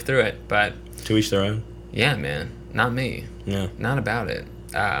find life through it. But To each their own. yeah, man. Not me. Yeah. Not about it.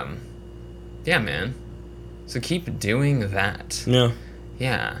 Yeah, man. So keep doing that. Yeah.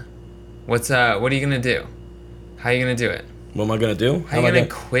 Yeah. What are you gonna do? How are you gonna do it? What am I gonna do? How are you gonna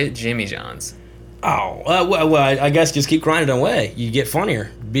quit Jimmy John's? Oh, well, I guess just keep grinding away. You get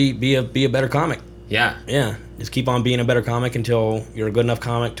funnier. Be a better comic. Yeah. Yeah. Just keep on being a better comic until you're a good enough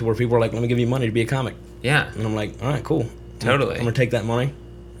comic to where people are like, let me give you money to be a comic. Yeah. And I'm like, all right, cool. Totally. I'm gonna take that money.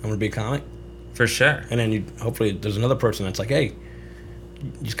 I'm gonna be a comic. For sure. And then hopefully there's another person that's like, hey,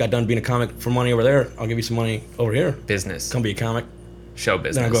 you just got done being a comic for money over there. I'll give you some money over here. Business. Come be a comic. Show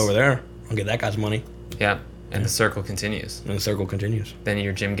business. Then I'll go over there. I'll get that guy's money. Yeah. And the circle continues. And the circle continues. Then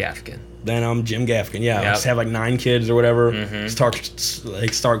you're Jim Gaffigan. Then I'm Jim Gaffigan. Yeah, I Yep. just have like 9 kids or whatever.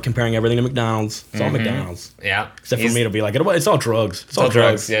 Start comparing everything to McDonald's. It's all McDonald's. Yeah. Except for me, it'll be like, it's all drugs. It's all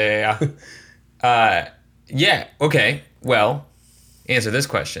drugs. Yeah. Yeah. Okay. Well, answer this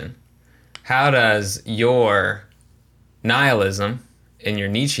question. How does your nihilism and your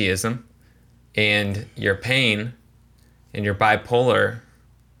Nietzscheism and your pain and your bipolar,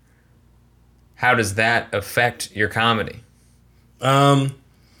 how does that affect your comedy? Well,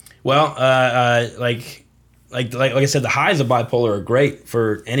 like I said, the highs of bipolar are great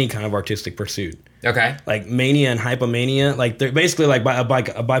for any kind of artistic pursuit. Okay. Like mania and hypomania, like they're basically like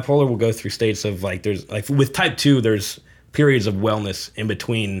a bipolar will go through states of like there's like with type 2 there's periods of wellness in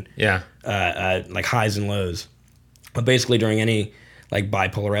between. Yeah. Like highs and lows. But basically during any like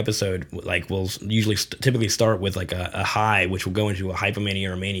bipolar episode, like we'll usually typically start with like a high, which will go into a hypomania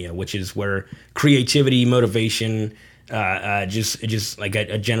or mania, which is where creativity, motivation, just like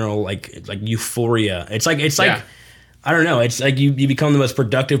a general like euphoria. It's like I don't know. It's like you become the most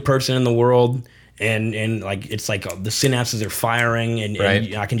productive person in the world, and like it's like the synapses are firing, and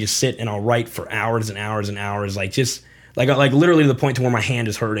I can just sit and I'll write for hours and hours and hours, like just like literally to the point to where my hand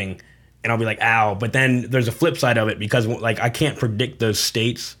is hurting. And I'll be like, ow. But then there's a flip side of it because like I can't predict those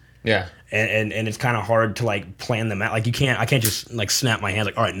states. Yeah. And it's kind of hard to like plan them out. Like I can't just like snap my hands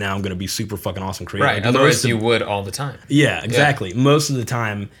like, all right, now I'm going to be super fucking awesome creative. Right. Like, Otherwise you would all the time. Yeah, exactly. Yeah. Most of the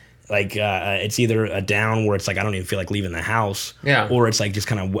time, like it's either a down where it's like I don't even feel like leaving the house. Yeah. Or it's like just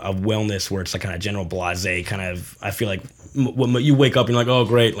kind of a wellness where it's like kind of general blasé kind of. I feel like when you wake up and you're like, oh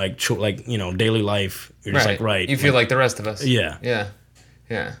great, like daily life. You're just like right. You feel like the rest of us. Yeah. Yeah.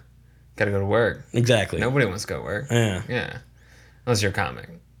 Yeah. Got to go to work. Exactly. Nobody wants to go to work. Yeah. Yeah. Unless you're a comic.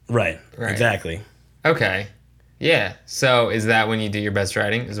 Right. Exactly. Okay. Yeah. So is that when you do your best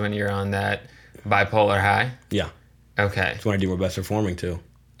writing? Is when you're on that bipolar high? Yeah. Okay. It's when I do my best performing too.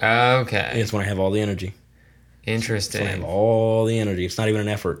 Okay. It's when I have all the energy. Interesting. It's when I have all the energy. It's not even an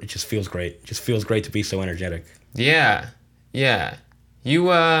effort. It just feels great. It just feels great to be so energetic. Yeah. Yeah. You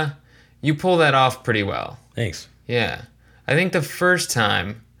pull that off pretty well. Thanks. Yeah. I think the first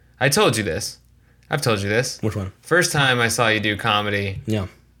time I told you this. I've told you this. Which one? First time I saw you do comedy. Yeah.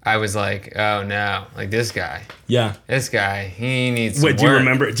 I was like, oh no, like this guy. Yeah. This guy, he needs some Wait, do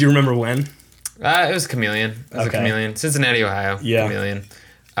you remember when? It was Chameleon. It was a Chameleon. Cincinnati, Ohio. Yeah.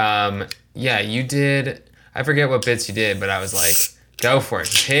 Chameleon. Yeah, you did. I forget what bits you did, but I was like, go for it.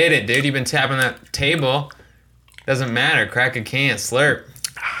 Just hit it, dude. You've been tapping that table. Doesn't matter. Crack a can. Slurp.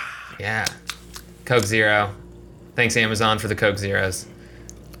 Yeah. Coke Zero. Thanks, Amazon, for the Coke Zeros.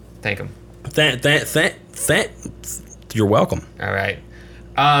 Thank them. You're welcome. All right.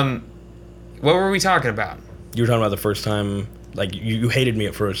 What were we talking about? You were talking about the first time, like, you hated me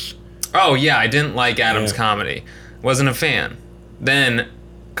at first. Oh, yeah, I didn't like Adam's comedy. Wasn't a fan. Then,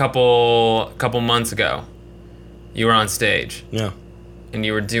 couple months ago, you were on stage. Yeah. And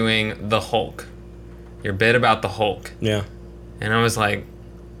you were doing the Hulk. Your bit about the Hulk. Yeah. And I was like,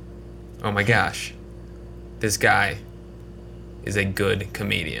 oh my gosh. this guy is a good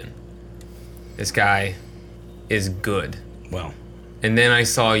comedian. This guy is good. Well. And then I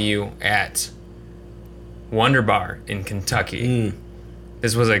saw you at Wonder Bar in Kentucky.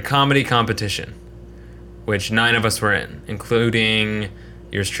 This was a comedy competition, which 9 of us were in, including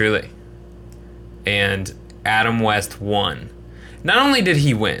yours truly. And Adam West won. Not only did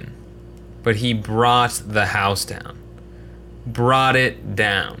he win, but he brought the house down. Brought it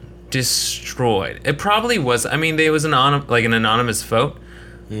down. Destroyed. It probably was, I mean, there was an anonymous vote,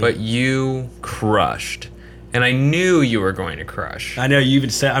 but you crushed. And I knew you were going to crush. I know you even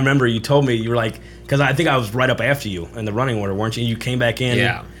said, I remember you told me, you were like, because I think I was right up after you in the running order, weren't you? You came back in.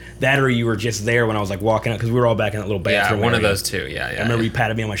 Yeah. That or you were just there when I was like walking out, because we were all back in that little bathroom. Yeah, one area. of those two. Yeah. I remember you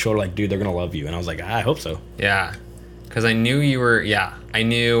patted me on my shoulder like, dude, they're going to love you. And I was like, I hope so. Yeah. Because I knew you were, I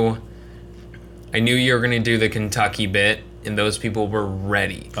knew you were going to do the Kentucky bit, and those people were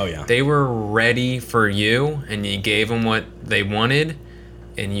ready. Oh, yeah. They were ready for you, and you gave them what they wanted,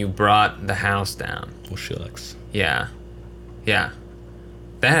 and you brought the house down. Well, shucks. Yeah. Yeah.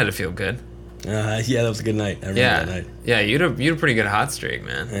 That had to feel good. Yeah, that was a good night. I remember that night. Yeah, you had a pretty good hot streak,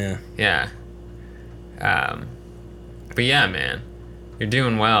 man. Yeah. But yeah, man. You're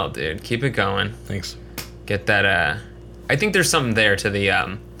doing well, dude. Keep it going. Thanks. Get that, I think there's something there to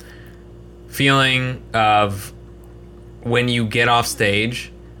the, feeling of when you get off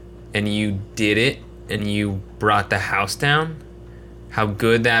stage and you did it and you brought the house down, how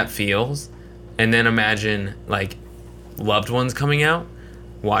good that feels. And then imagine, like, loved ones coming out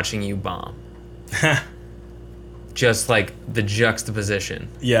watching you bomb. Just like the juxtaposition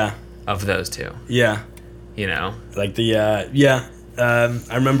of those two. Yeah. You know? Like the,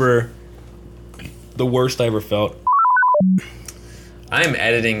 I remember the worst I ever felt. I'm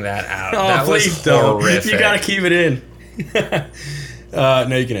editing that out. Oh, that please was don't. horrific. You gotta keep it in.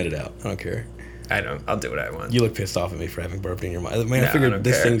 No, you can edit out. I don't care. I'll do what I want. You look pissed off at me for having burped in your mic. Man, No, I I figured don't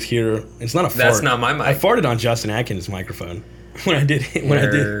this care. thing's here. It's not a fart. That's not my mic. I farted on Justin Atkins' microphone when I did it.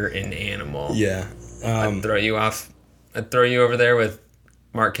 You're an animal. Yeah. I'd throw you off. I'd throw you over there with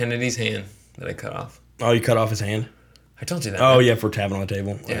Mark Kennedy's hand that I cut off. Oh, you cut off his hand? I told you that. Oh, man. yeah, for tapping on the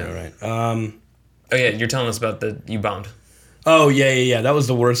table. Yeah. All right. Oh, yeah, you're telling us about you bombed. Oh, yeah. That was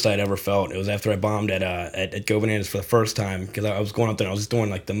the worst I'd ever felt. It was after I bombed at Go Bananas for the first time, because I was going up there and I was just doing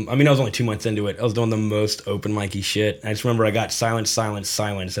like I was only 2 months into it. I was doing the most open micy shit. I just remember I got silence, and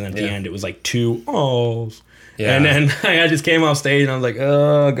then at the end it was like 2 ohs. Yeah. And then I just came off stage and I was like,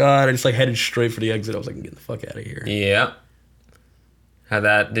 oh, God. I just like headed straight for the exit. I was like, get the fuck out of here. Yeah.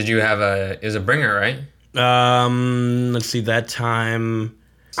 Did you have it was a bringer, right? Let's see, that time,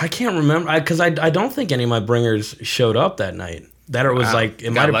 I can't remember, because I don't think any of my bringers showed up that night. That it was Wow. like,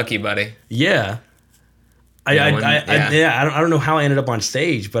 it Got might lucky, buddy. yeah. I don't know how I ended up on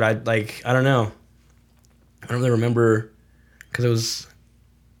stage, but I don't know. I don't really remember, because it was,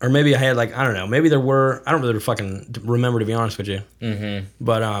 or maybe I had like, I don't know, maybe there were, I don't really fucking remember, to be honest with you. Mm-hmm.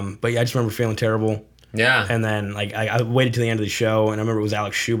 But yeah, I just remember feeling terrible. Yeah. And then like I waited to the end of the show, and I remember it was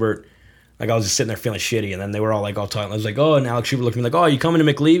Alex Schubert. Like, I was just sitting there feeling shitty, and then they were all talking. I was like, oh, and Alex Schubert looked at me like, oh, you coming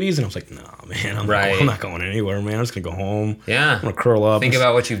to McLeavy's? And I was like, no, man, I'm not going anywhere, man. I'm just going to go home. Yeah. I'm going to curl up. Think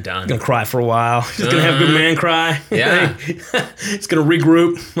about what you've done. I'm going to cry for a while. Just going to have a good man cry. Yeah. Just going to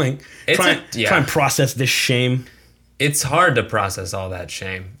regroup. Like, try and process this shame. It's hard to process all that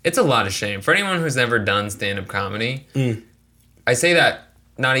shame. It's a lot of shame. For anyone who's never done stand-up comedy, I say that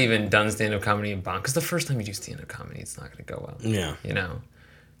not even done stand-up comedy and bomb, because the first time you do stand-up comedy, it's not going to go well. Yeah. You know?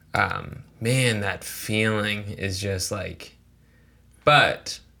 Man, that feeling is just like,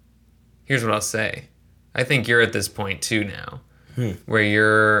 but here's what I'll say. I think you're at this point too now,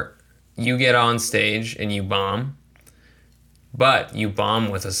 where you get on stage and you bomb, but you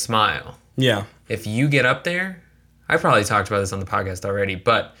bomb with a smile. Yeah. If you get up there, I probably talked about this on the podcast already,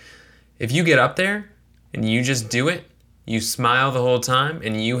 but if you get up there and you just do it, you smile the whole time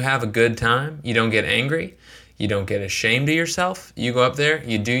and you have a good time, you don't get angry, you don't get ashamed of yourself. You go up there,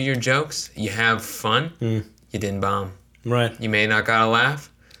 you do your jokes, you have fun. You didn't bomb. Right. You may not got a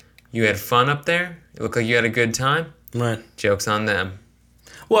laugh. You had fun up there. It looked like you had a good time. Right. Joke's on them.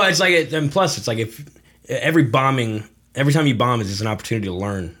 Well, it's like, and plus, it's like if every time you bomb is just an opportunity to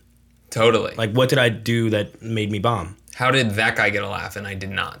learn. Totally. Like, what did I do that made me bomb? How did that guy get a laugh and I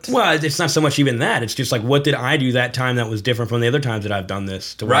did not? Well, it's not so much even that. It's just like, what did I do that time that was different from the other times that I've done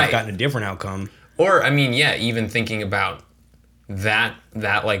this to where I've gotten a different outcome? Or, I mean, yeah, even thinking about that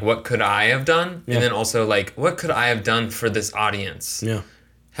like, what could I have done? Yeah. And then also, like, what could I have done for this audience? Yeah.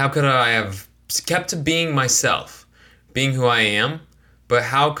 How could I have kept to being myself, being who I am, but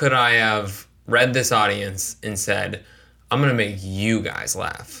how could I have read this audience and said, I'm going to make you guys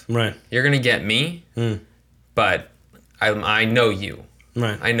laugh. Right. You're going to get me, but I know you.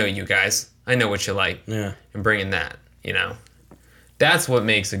 Right. I know you guys. I know what you like. Yeah. And bringing that, that's what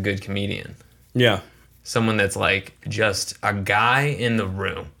makes a good comedian. Yeah. Someone that's like just a guy in the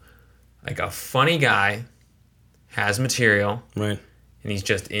room, like a funny guy, has material, Right. and he's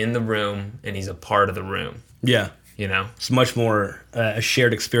just in the room, and he's a part of the room. Yeah. It's much more a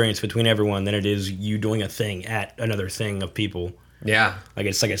shared experience between everyone than it is you doing a thing at another thing of people. Yeah. Like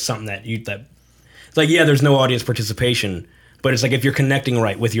it's something that it's like, yeah, there's no audience participation, but it's like if you're connecting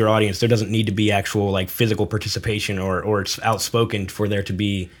right with your audience, there doesn't need to be actual like physical participation or it's outspoken for there to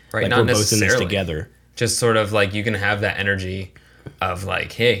be right. Like Not we're both in this necessarily. Together. Just sort of like you can have that energy of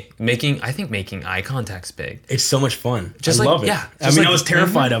like, hey, I think making eye contact's big. It's so much fun. Just I like, love it. yeah, I just mean, like- I was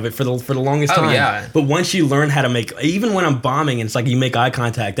terrified of it for the longest Oh, time. yeah. But once you learn how to make, even when I'm bombing, and it's like you make eye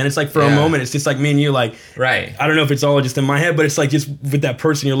contact, then it's like for a Yeah. moment, it's just like me and you, like, Right. I don't know if it's all just in my head, but it's like just with that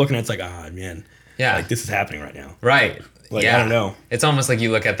person you're looking at, it's like, ah, man, Yeah. like this is happening right now. Right. Like, yeah. I don't know. It's almost like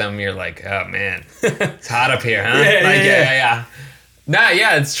you look at them, you're like, oh man, it's hot up here, huh? Yeah, like, yeah. Nah,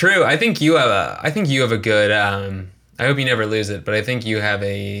 yeah, it's true. I think you have a good. I hope you never lose it, but I think you have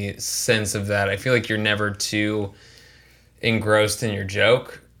a sense of that. I feel like you're never too engrossed in your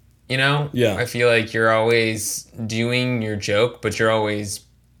joke. Yeah. I feel like you're always doing your joke, but you're always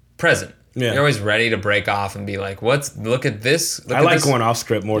present. Yeah. You're always ready to break off and be like, look at this. I like going off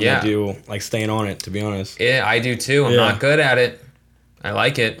script more than Yeah. I do like staying on it, to be honest. Yeah, I do too. I'm Yeah. not good at it. I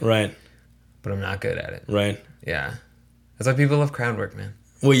like it, Right, but I'm not good at it. right. Yeah. That's why people love crowd work, man.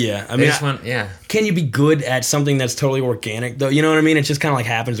 Well, yeah. I They mean, just want, yeah. can you be good at something that's totally organic, though? You know what I mean? It just kind of like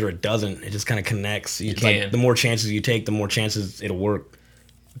happens or it doesn't. It just kind of connects. You can. Like, the more chances you take, the more chances it'll work.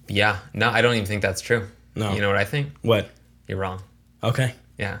 Yeah. No, I don't even think that's true. No. You know what I think? What? You're wrong. Okay.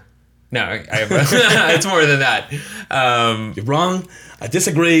 Yeah. No, it's more than that. You're wrong. I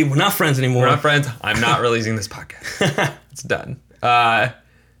disagree. We're not friends anymore. We're not friends. I'm not releasing this podcast. It's done.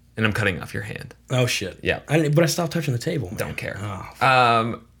 And I'm cutting off your hand. Oh, shit. Yeah. But I stopped touching the table, man. Don't care.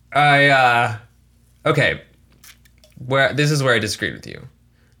 Oh, Okay. This is where I disagreed with you.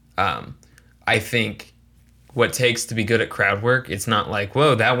 I think what takes to be good at crowd work, it's not like,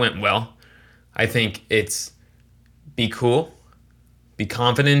 whoa, that went well. I think it's be cool, be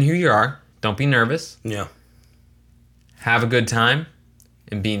confident in who you are, don't be nervous, yeah. have a good time,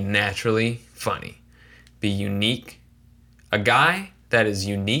 and be naturally funny. Be unique. A guy that is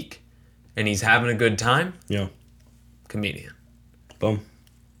unique and he's having a good time, Yeah. comedian. Boom.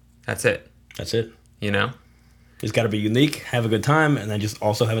 That's it. That's it. It's got to be unique, have a good time, and then just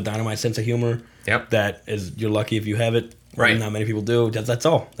also have a dynamite sense of humor. Yep. That is, you're lucky if you have it. Right. Not many people do. That's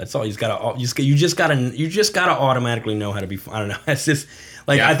all. That's all. You just gotta automatically know how to be. I don't know. It's just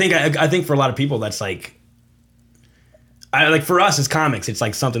like Yeah. I think for a lot of people that's like. Like for us as comics, it's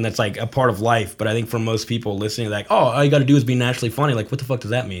like something that's like a part of life. But I think for most people listening, like, oh, all you got to do is be naturally funny. Like, what the fuck does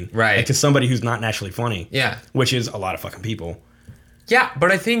that mean? Right. Like to somebody who's not naturally funny. Yeah. Which is a lot of fucking people. Yeah,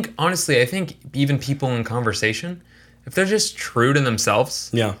 but I think, honestly, even people in conversation, if they're just true to themselves,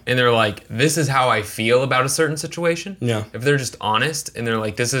 Yeah. and they're like, this is how I feel about a certain situation, Yeah. if they're just honest, and they're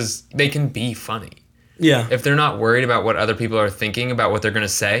like, they can be funny. Yeah. If they're not worried about what other people are thinking about what they're going to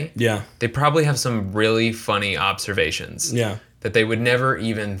say, Yeah. they probably have some really funny observations Yeah. that they would never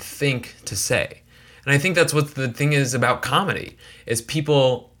even think to say. And I think that's what the thing is about comedy, is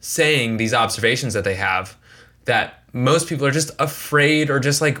people saying these observations that they have that most people are just afraid or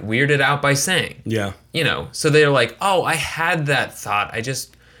just like weirded out by saying. Yeah. So they're like, oh, I had that thought. I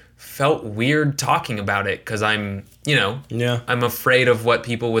just felt weird talking about it because I'm I'm afraid of what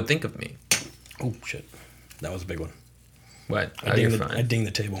people would think of me. Oh, shit. That was a big one. What? I dinged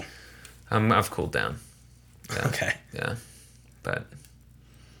the table. I've cooled down. Yeah. Okay. Yeah. But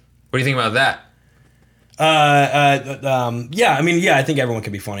what do you think about that? Yeah, I mean, yeah, I think everyone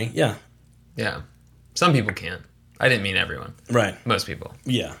can be funny. Yeah. Yeah. Some people can't. I didn't mean everyone. Right. Most people.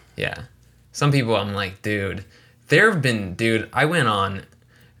 Yeah. Yeah. Some people I'm like, dude, I went on,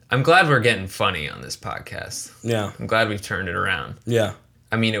 I'm glad we're getting funny on this podcast. Yeah. I'm glad we've turned it around. Yeah.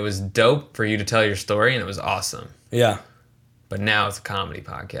 I mean, it was dope for you to tell your story and it was awesome. Yeah. But now it's a comedy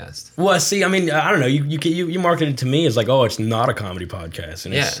podcast. Well, see, I mean, I don't know. You marketed it to me as like, oh, it's not a comedy podcast,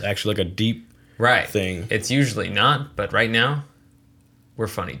 and it's actually like a deep thing. It's usually not, but right now, we're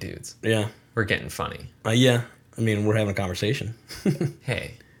funny dudes. Yeah. We're getting funny. Yeah. I mean, we're having a conversation.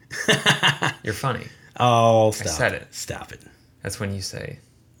 Hey, you're funny. Oh, stop. I said it. Stop it. That's when you say,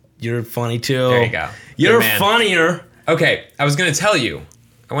 you're funny too. there you go. You're Good man. funnier. Okay, I was going to tell you.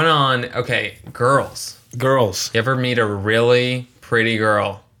 I went on, girls. Girls. You ever meet a really pretty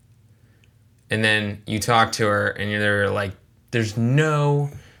girl and then you talk to her and you're like,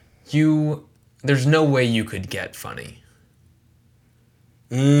 there's no way you could get funny.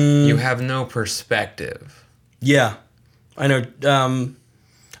 You have no perspective. Yeah, I know.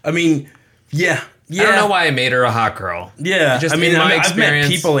 I mean, yeah. I don't know why I made her a hot girl. Yeah, Just I mean, in my I've met experience-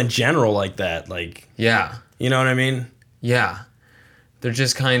 people in general like that. Like, Yeah. you know what I mean? Yeah. They're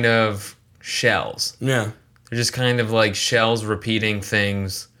just kind of shells. Yeah. They're just kind of like shells repeating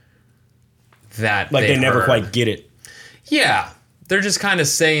things that Like they they've never heard. quite get it. Yeah. They're just kind of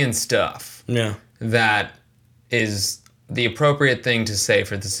saying stuff Yeah. that is the appropriate thing to say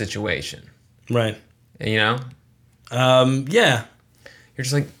for the situation. Right. You know? Yeah. You're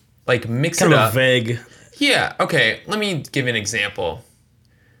just like mix Kind it of up. a vague. Yeah, okay. Let me give an example.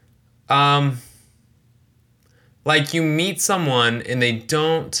 Like you meet someone and they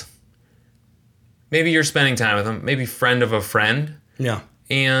don't. Maybe you're spending time with them. Maybe friend of a friend, Yeah.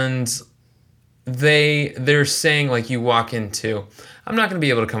 and they're saying like you walk into. I'm not going to be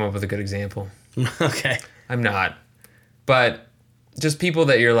able to come up with a good example. Okay. I'm not. But just people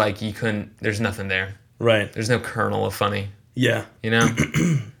that you're like you couldn't. There's nothing there. Right. There's no kernel of funny. Yeah. You know.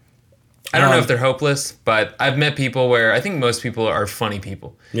 I don't know if they're hopeless, but I've met people where I think most people are funny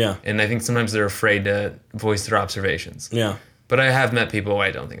people. Yeah. And I think sometimes they're afraid to voice their observations. Yeah. But I have met people where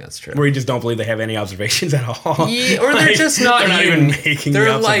I don't think that's true. Where you just don't believe they have any observations at all. Yeah, or they're Like, just not, they're not even making they're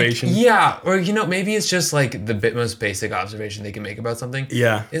the observation. Like, yeah, or maybe it's just like the most basic observation they can make about something.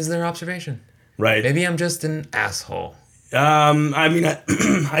 Yeah. Is their observation. Right. Maybe I'm just an asshole. I mean,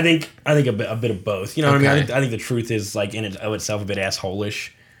 I think a bit of both. You know what I mean? Okay. I think the truth is like in of itself a bit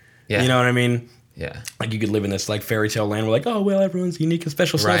asshole-ish. Yeah. You know what I mean? Yeah. Like you could live in this like fairy tale land where like, oh well, everyone's unique and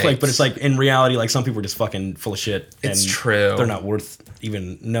special Right. snowflake, but it's like in reality, like some people are just fucking full of shit. It's and true. They're not worth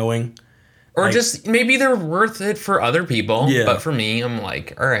even knowing. Or Like- just maybe they're worth it for other people. Yeah. But for me, I'm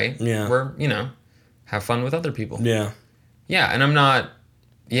like, all right, Yeah. we're, have fun with other people. Yeah. Yeah, and I'm not.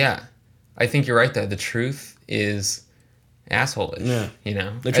 Yeah, I think you're right though. The truth is asshole-ish. Yeah.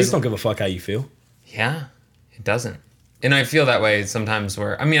 The truth As- don't give a fuck how you feel. Yeah, it doesn't. And I feel that way sometimes.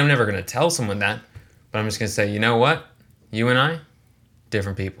 Where I'm never gonna tell someone that, but I'm just gonna say, you know what, you and I,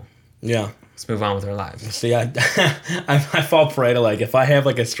 different people. Yeah. Let's move on with our lives. See, I I fall prey to like if I have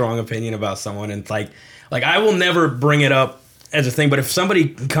like a strong opinion about someone and like I will never bring it up as a thing. But if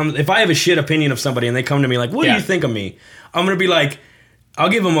if I have a shit opinion of somebody and they come to me like, what do Yeah. you think of me? I'm gonna be like, I'll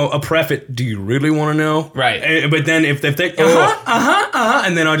give them a preface. Do you really want to know? Right. But then if they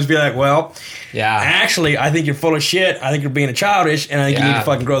and then I'll just be like, well, Yeah. actually, I think you're full of shit. I think you're being childish, and I think you need Yeah. to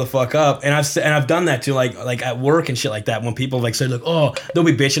fucking grow the fuck up. And I've done that too, like at work and shit like that. When people like say like, oh, they'll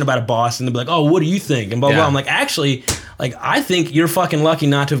be bitching about a boss, and they'll be like, oh, what do you think? And blah blah. Yeah. I'm like, actually, like I think you're fucking lucky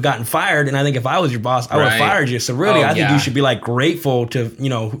not to have gotten fired. And I think if I was your boss, I would have Right. fired you. So really, Oh, I think yeah. you should be like grateful to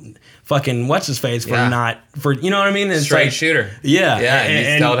fucking what's his face for Yeah. not for you know what I mean? It's Straight like, shooter. Yeah, Yeah,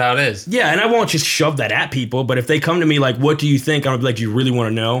 and you tell it how it is. yeah, and I won't just shove that at people, but if they come to me like, what do you think? I'm gonna be like, do you really want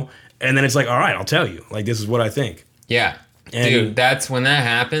to know? And then it's like, all right, I'll tell you. Like, this is what I think. Yeah. And- Dude, that's when that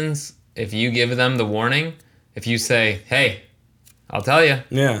happens. If you give them the warning, if you say, hey, I'll tell you.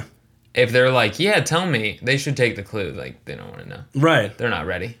 Yeah. If they're like, yeah, tell me, they should take the clue. Like, they don't want to know. Right. They're not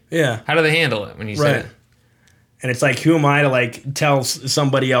ready. Yeah. How do they handle it when you say Right. it? And it's like, who am I to like tell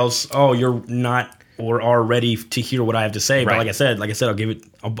somebody else, oh, you're not or are ready to hear what I have to say? But Right. like I said,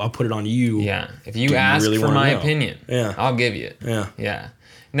 I'll put it on you. Yeah. If you Do you ask really for wanna my know? opinion, Yeah. I'll give you it. Yeah. Yeah.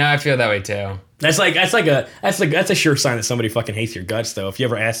 No, I feel that way too. That's a sure sign that somebody fucking hates your guts though. If you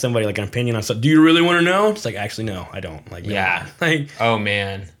ever ask somebody like an opinion on something, do you really want to know? It's like, actually, no, I don't. Like, no. Yeah. Like, Oh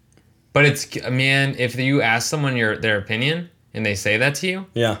man. But if you ask someone their opinion and they say that to you,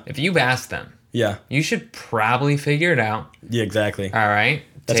 yeah. if you've asked them, Yeah. you should probably figure it out. Yeah, exactly. All right.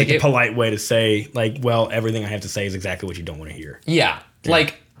 That's Take like a it. polite way to say, like, well, everything I have to say is exactly what you don't want to hear. Yeah.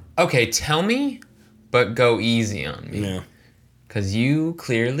 Like, okay, tell me, but go easy on me. Yeah. Because you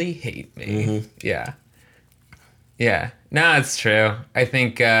clearly hate me. Mm-hmm. Yeah. Yeah. No, it's true. I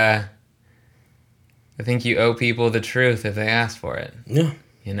think you owe people the truth if they ask for it. Yeah.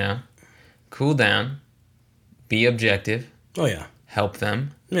 You know? Cool down. Be objective. Oh, yeah. Help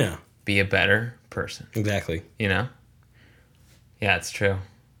them. Yeah. Be a better person. Exactly. You know? Yeah, it's true.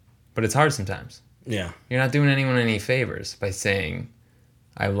 But it's hard sometimes. Yeah. You're not doing anyone any favors by saying,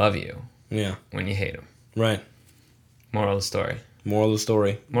 I love you, Yeah. when you hate them. Right. Moral of the story. Moral of the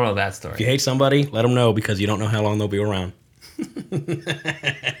story. Moral of that story. If you hate somebody, let them know because you don't know how long they'll be around.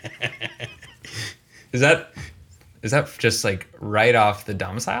 Is that just like right off the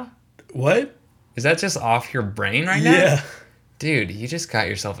domicile? What? Is that just off your brain right now? Yeah. Dude, you just got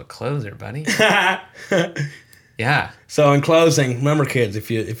yourself a closer, buddy. Yeah. So in closing, remember, kids, if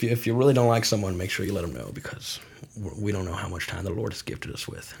you really don't like someone, make sure you let them know because we don't know how much time the Lord has gifted us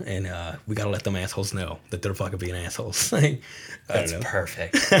with, and we gotta let them assholes know that they're fucking being assholes. That's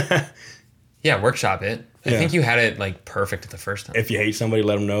perfect. Yeah, workshop it. I think you had it like perfect the first time. If you hate somebody,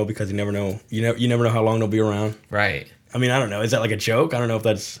 let them know, because you never know. You never know how long they'll be around. Right. I mean, I don't know. Is that like a joke? I don't know if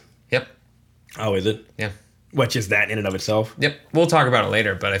that's. Yep. Oh, is it? Yeah. What, just that in and of itself? Yep. We'll talk about it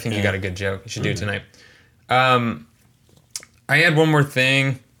later, but I think you got a good joke. You should do it tonight. I had one more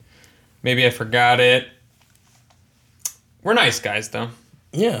thing. Maybe I forgot it. We're nice guys, though.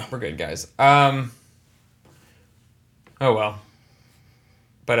 Yeah. We're good guys. Oh, well.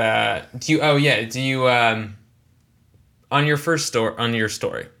 But, do you, on your first story, on your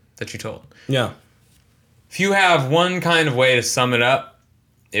story that you told. Yeah. If you have one kind of way to sum it up,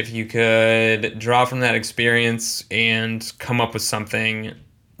 if you could draw from that experience and come up with something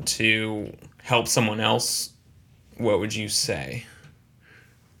to help someone else, what would you say?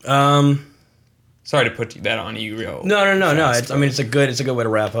 Sorry to put that on you real. No. It's a good way to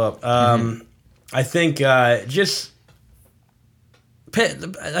wrap up. I think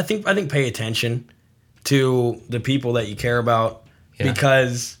pay attention to the people that you care about,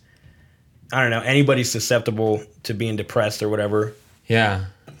 because I don't know, anybody's susceptible to being depressed or whatever. Yeah.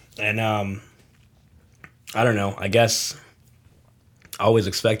 And I don't know, I guess always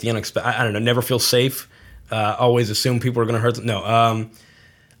expect the unexpected. I don't know, never feel safe. Always assume people are going to hurt them. No,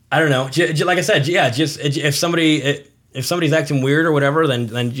 I don't know. Like I said, just if somebody's acting weird or whatever, then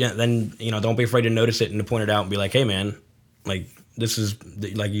don't be afraid to notice it and to point it out and be like, hey man, like this is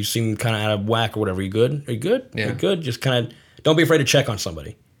like, you seem kind of out of whack or whatever. You good? Are you good? Yeah. You're good. Just kind of don't be afraid to check on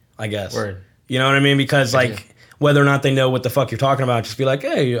somebody, I guess. Word. You know what I mean? Because whether or not they know what the fuck you're talking about, just be like,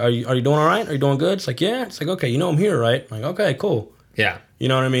 hey, are you doing all right? Are you doing good? It's like, yeah. It's like, okay, you know I'm here, right? Like, okay, cool. Yeah. You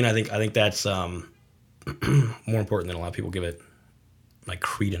know what I mean? I think that's more important than a lot of people give it, like,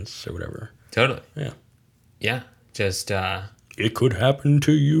 credence or whatever. Totally. Yeah. Yeah. Just it could happen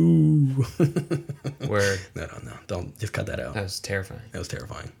to you. Word. No, don't just cut that out. That was terrifying. That was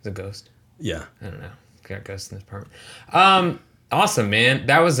terrifying. It's a ghost. Yeah. I don't know. Got ghosts in this apartment. Awesome, man.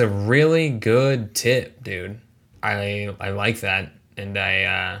 That was a really good tip, dude. I like that, and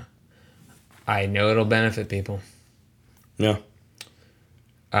I know it'll benefit people. Yeah.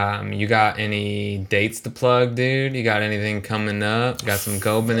 You got any dates to plug, dude? You got anything coming up? Got some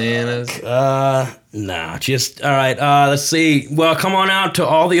Go Bananas? Nah, just, all right, let's see. Well, come on out to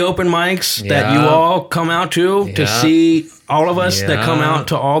all the open mics that you all come out to see all of us that come out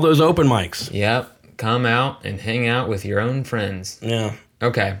to all those open mics. Yep. Come out and hang out with your own friends. Yeah.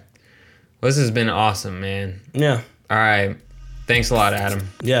 Okay. Well, this has been awesome, man. Yeah. All right. Thanks a lot, Adam.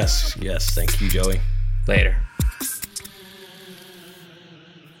 Yes. Thank you, Joey. Later.